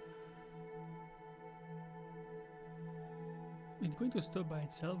 It's going to stop by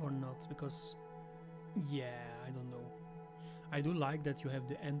itself or not? Because, yeah, I don't know. I do like that you have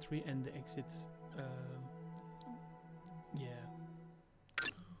the entry and the exit. Yeah.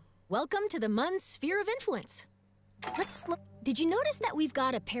 Welcome to the Mun's sphere of influence. Let's look. Did you notice that we've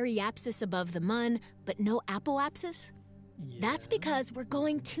got a periapsis above the Mun, but no apoapsis? Yeah. That's because we're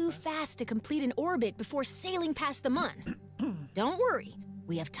going too fast to complete an orbit before sailing past the Mun. Don't worry,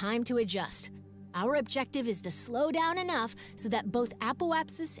 we have time to adjust. Our objective is to slow down enough so that both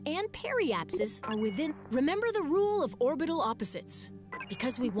apoapsis and periapsis are within. Remember the rule of orbital opposites.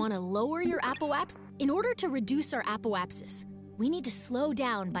 Because we want to lower your apoapsis, in order to reduce our apoapsis, we need to slow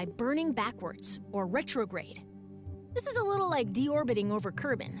down by burning backwards, or retrograde. This is a little like deorbiting over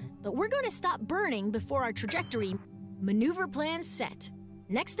Kerbin, but we're going to stop burning before our trajectory. Maneuver plan set.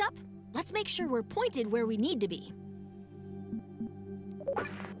 Next up, let's make sure we're pointed where we need to be.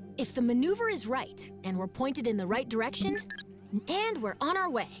 If the maneuver is right, and we're pointed in the right direction, and we're on our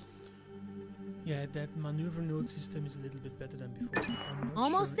way. Yeah, that maneuver node system is a little bit better than before.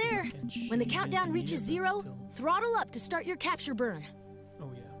 Almost there. When the countdown reaches 0, throttle up to start your capture burn. Oh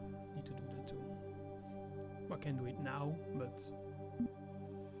yeah, need to do that too. Well, I can do it now, but...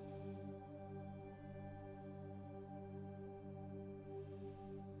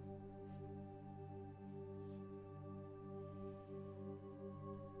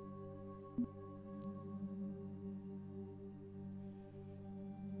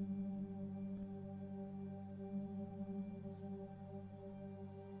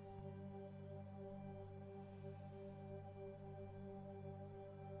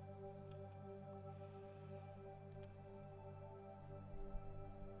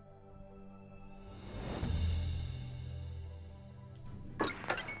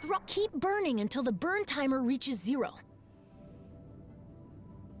 Keep burning until the burn timer reaches 0.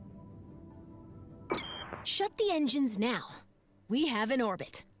 Shut the engines now. We have an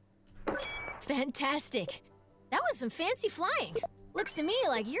orbit. Fantastic. That was some fancy flying. Looks to me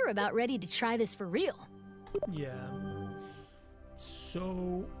like you're about ready to try this for real. Yeah.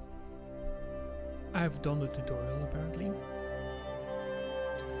 So... I've done the tutorial apparently.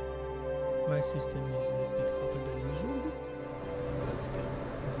 My system is a bit hotter than usual. but still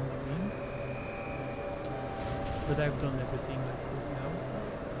green. But I've done everything I could now,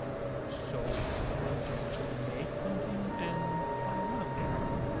 so it's time to actually make something and fly up.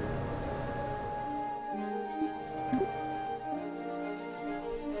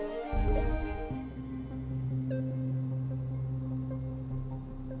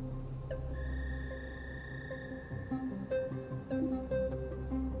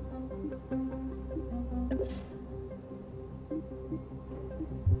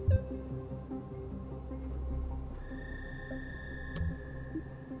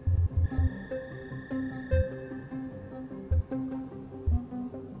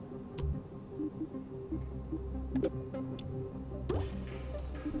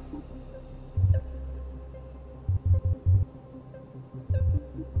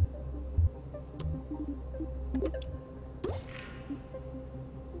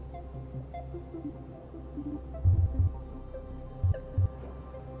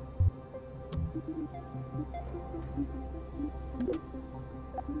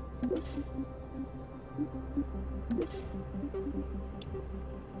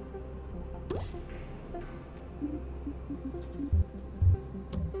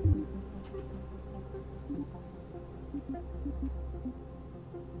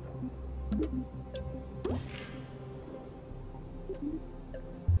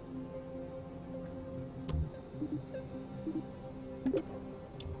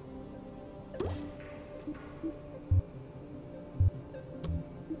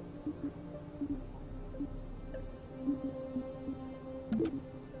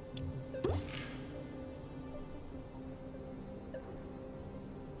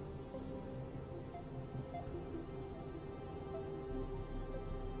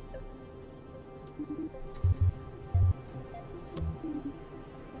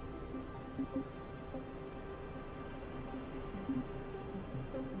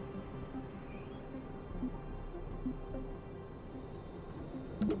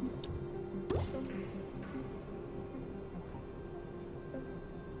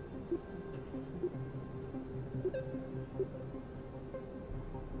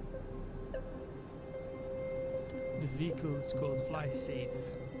 The vehicle is called Fly Safe.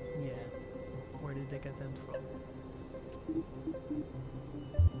 Yeah. Where did they get them from?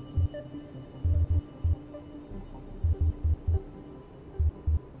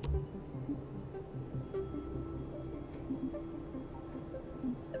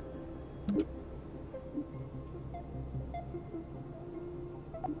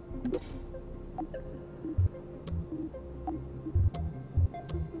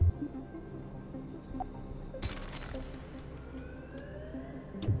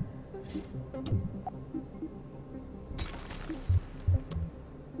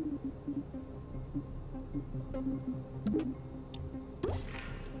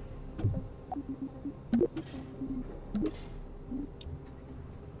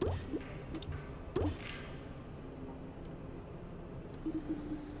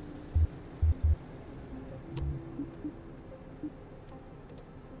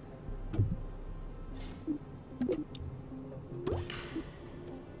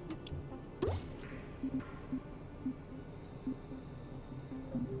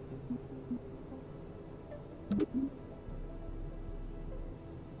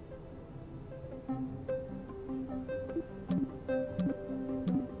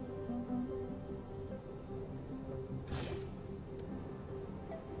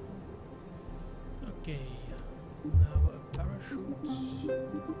 Okay, now a parachute.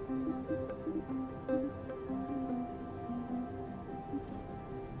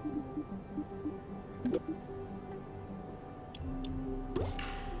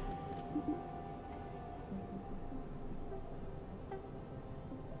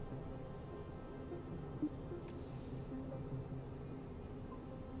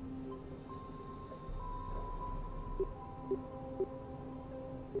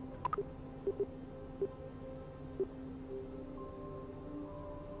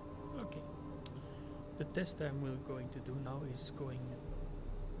 The test I'm going to do now is going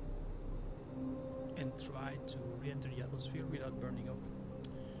and try to re-enter the atmosphere without burning up.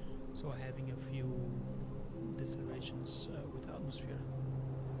 So having a few decelerations with atmosphere.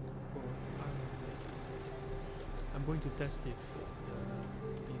 Or I'm going to test if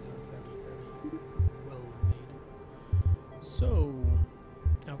these are very well made. So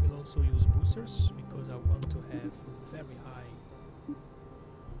I will also use boosters because I want to have very high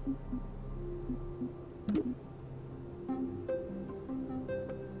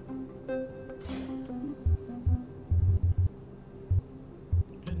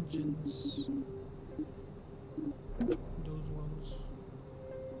engines, those ones.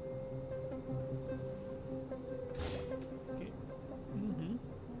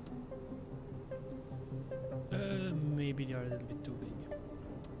 maybe they are a little bit too big.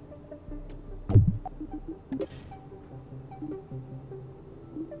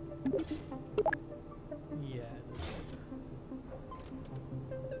 Yeah, that's better.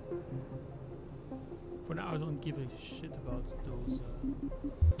 For now, I don't give a shit about those.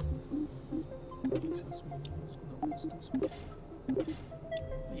 These are small. No, it's too small.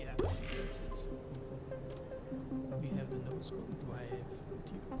 Yeah, that's it. We have the nose scope. Do I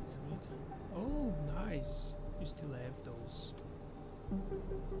have visibility? Oh, nice. You still have those.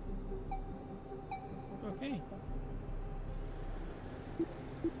 Okay.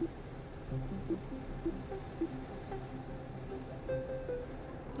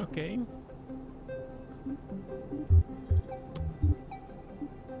 Okay.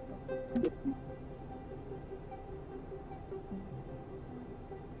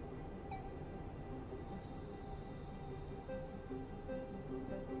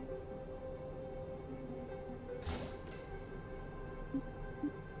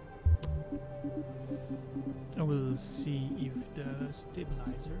 I will see if the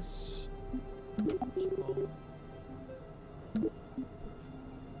stabilizers small.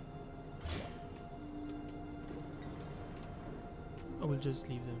 I will just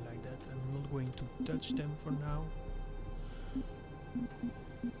leave them like that. I'm not going to touch them for now.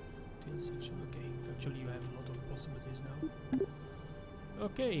 Tail section, okay. Actually, you have a lot of possibilities now.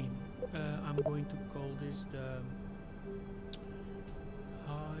 Okay, I'm going to call this the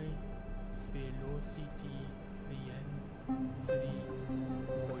high velocity re-entry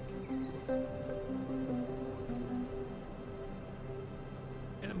module.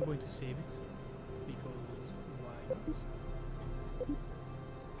 And I'm going to save it because why not?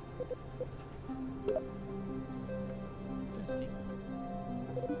 Testing.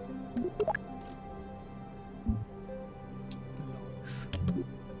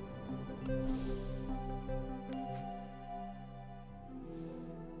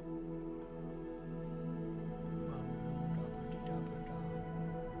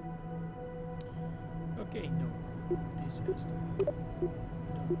 Okay, no. This has to be done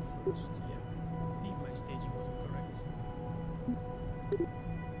first. Yeah. I think my staging wasn't correct.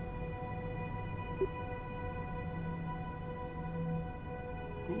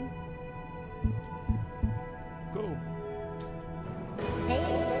 Cool. Go.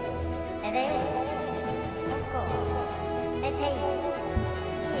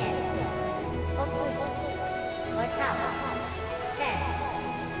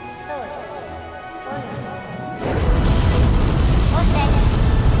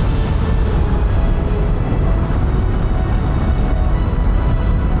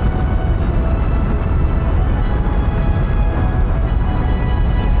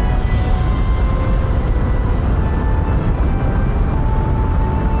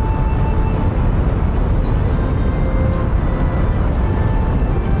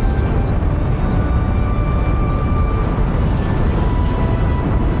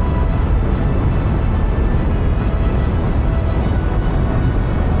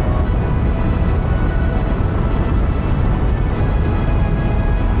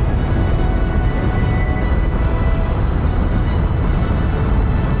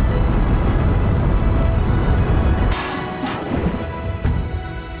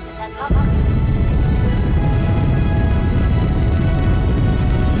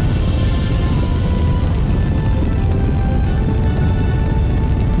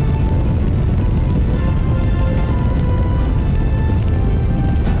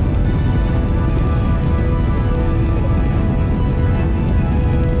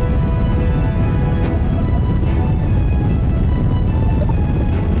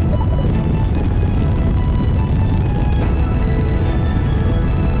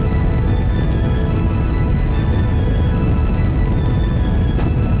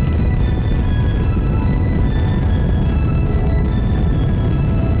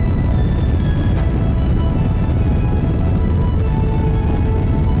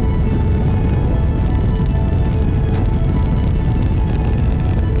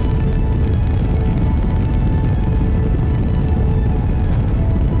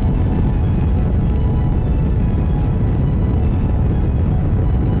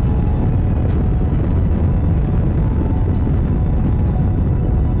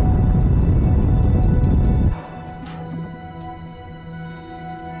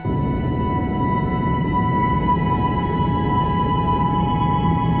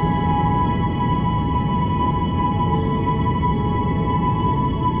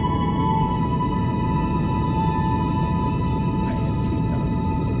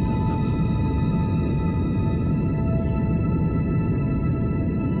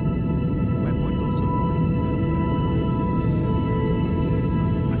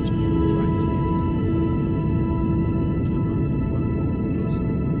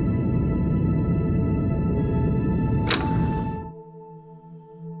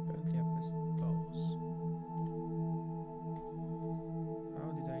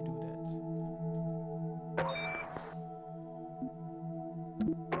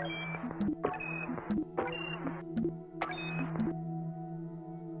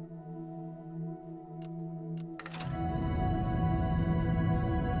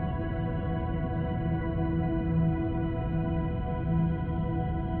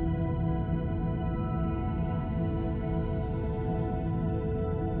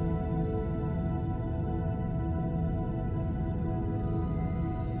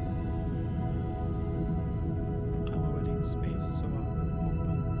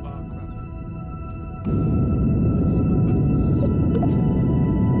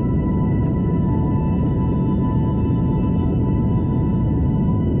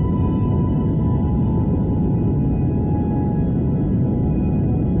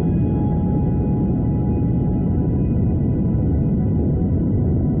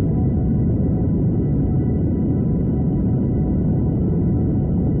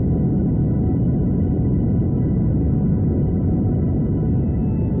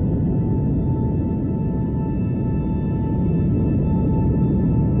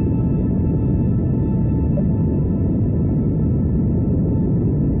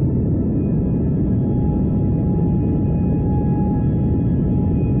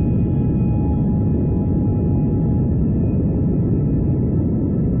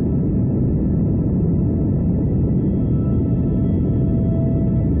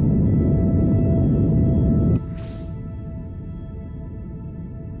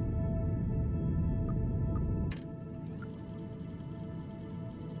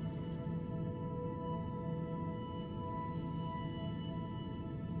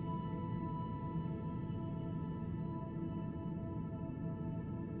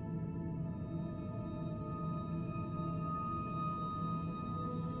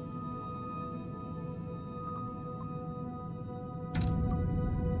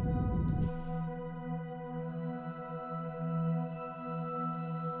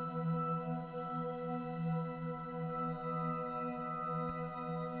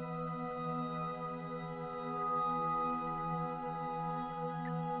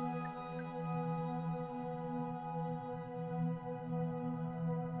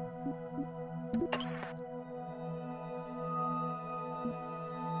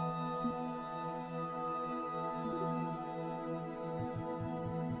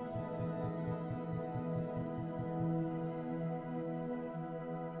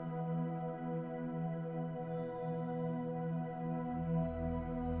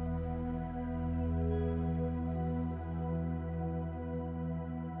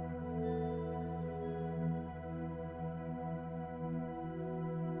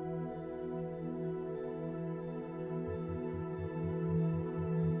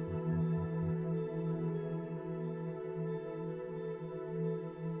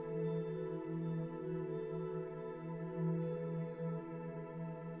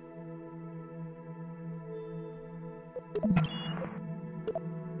 Nope,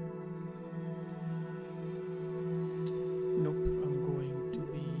 I'm going to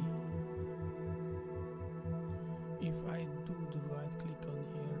be... If I do the right click on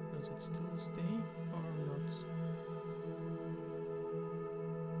here, does it still stay or not?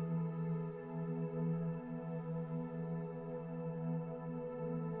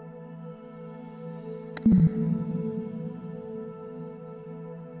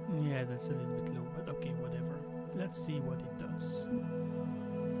 Yeah, that's a little bit low, but okay, whatever. Let's see what it does.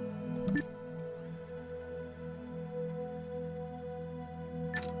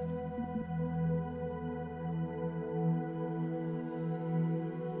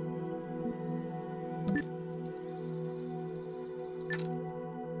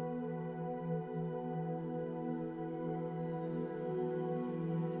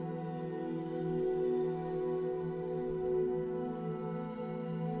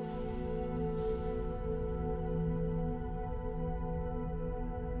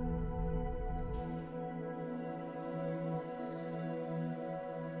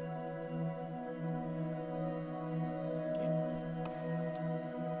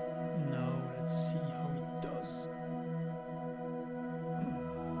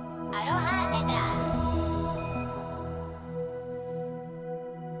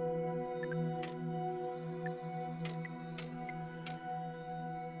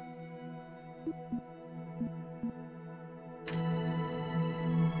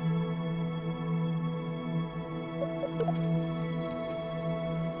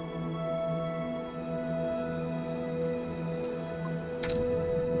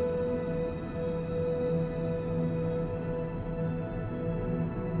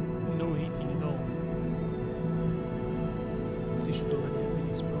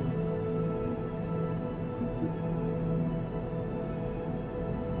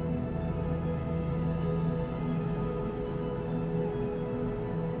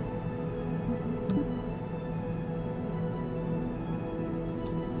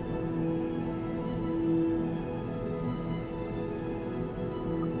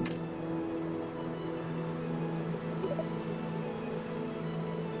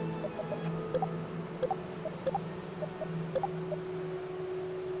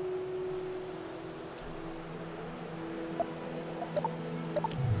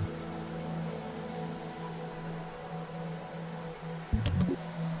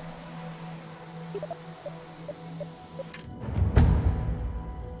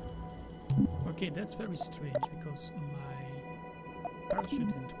 Okay, that's very strange because my parachute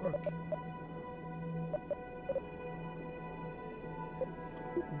didn't work.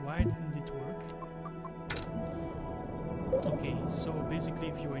 Why didn't it work? Okay, so basically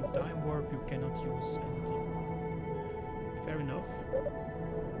if you're in time warp you cannot use anything. Fair enough.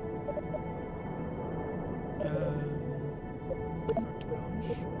 Prefer to launch.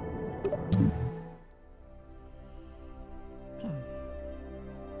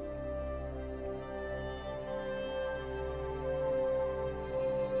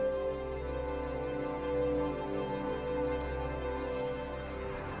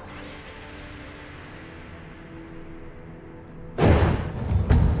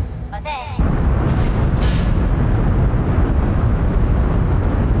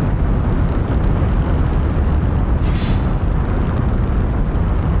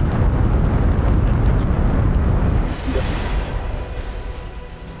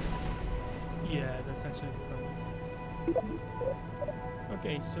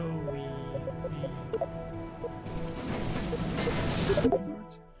 Okay, so we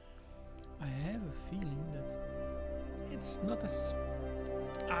I have a feeling that it's not as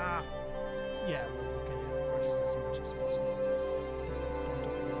yeah, well, you can have crashes as much as possible. That's the point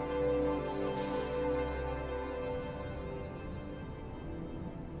of it.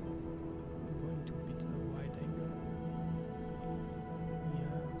 I'm going to a bit of a wide angle.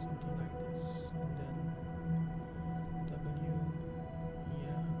 Yeah, something like this, and then W.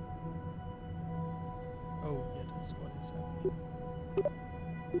 Yeah. Oh, yeah, that's what is happening.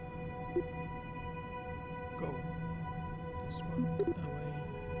 Go. This one away.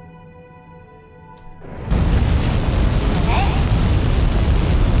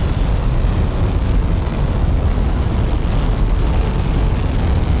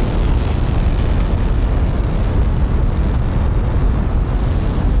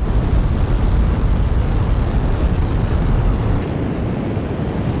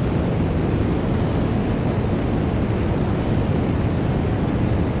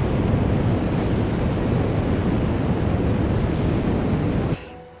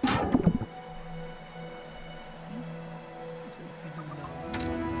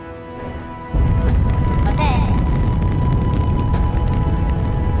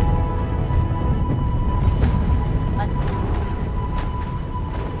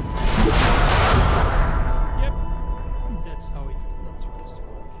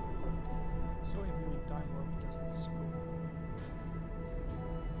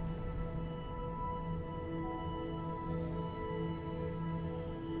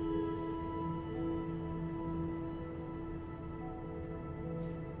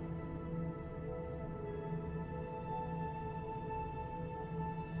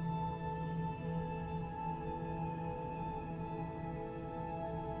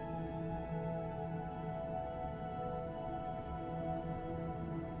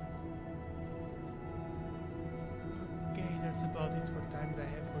 that's about it for the time that I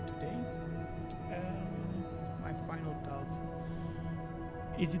have for today. My final thoughts.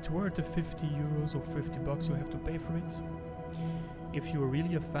 Is it worth the 50 euros or 50 bucks you have to pay for it? If you're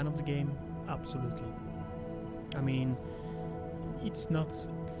really a fan of the game, absolutely. I mean, it's not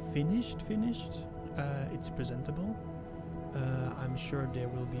finished, it's presentable. I'm sure they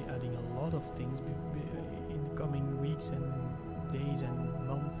will be adding a lot of things in the coming weeks and days and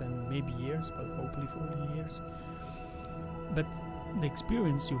months and maybe years, but hopefully for the years. But the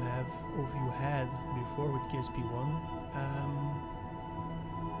experience you have, or you had before with KSP1,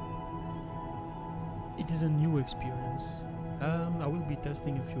 it is a new experience. I will be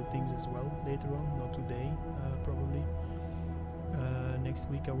testing a few things as well later on, not today, probably. Next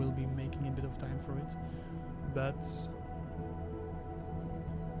week I will be making a bit of time for it. But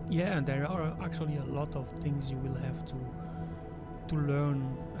yeah, there are actually a lot of things you will have to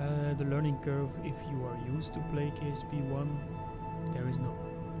learn. The learning curve, if you are used to play KSP1, there is no.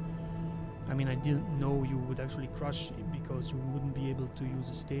 I mean, I didn't know you would actually crash because you wouldn't be able to use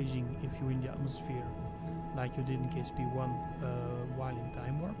a staging if you're in the atmosphere like you did in KSP1 while in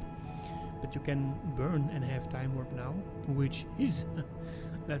time warp. But you can burn and have time warp now, which is,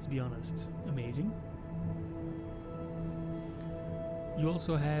 let's be honest, amazing. You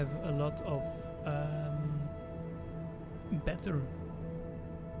also have a lot of better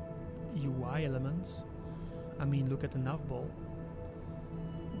UI elements. I mean, look at the nav ball.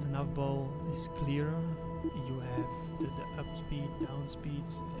 The nav ball is clearer. You have the up speed, down speed,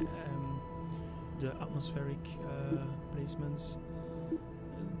 the atmospheric placements.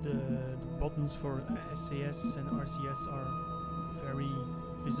 The buttons for SAS and RCS are very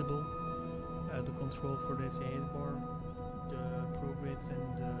visible. The control for the SAS bar, the prograde and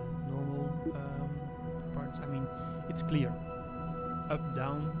the normal parts. I mean, it's clear. Up,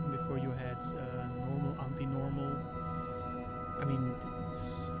 down. Before you had normal, anti-normal. I mean,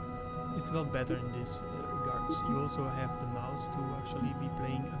 it's a lot better in this regards. You also have the mouse to actually be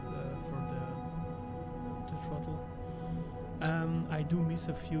playing for the throttle. I do miss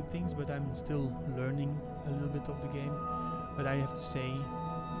a few things, but I'm still learning a little bit of the game. But I have to say,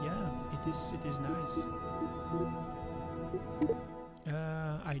 yeah, it is nice.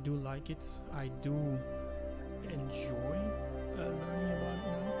 I do like it. I do enjoy learning about it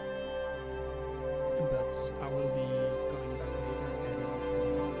now. But I will be going back later and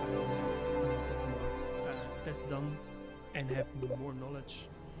I will have a lot of more tests done and have more knowledge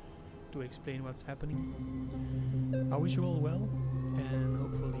to explain what's happening. I wish you all well, and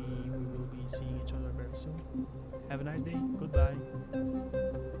hopefully we will be seeing each other very soon. Have a nice day. Goodbye.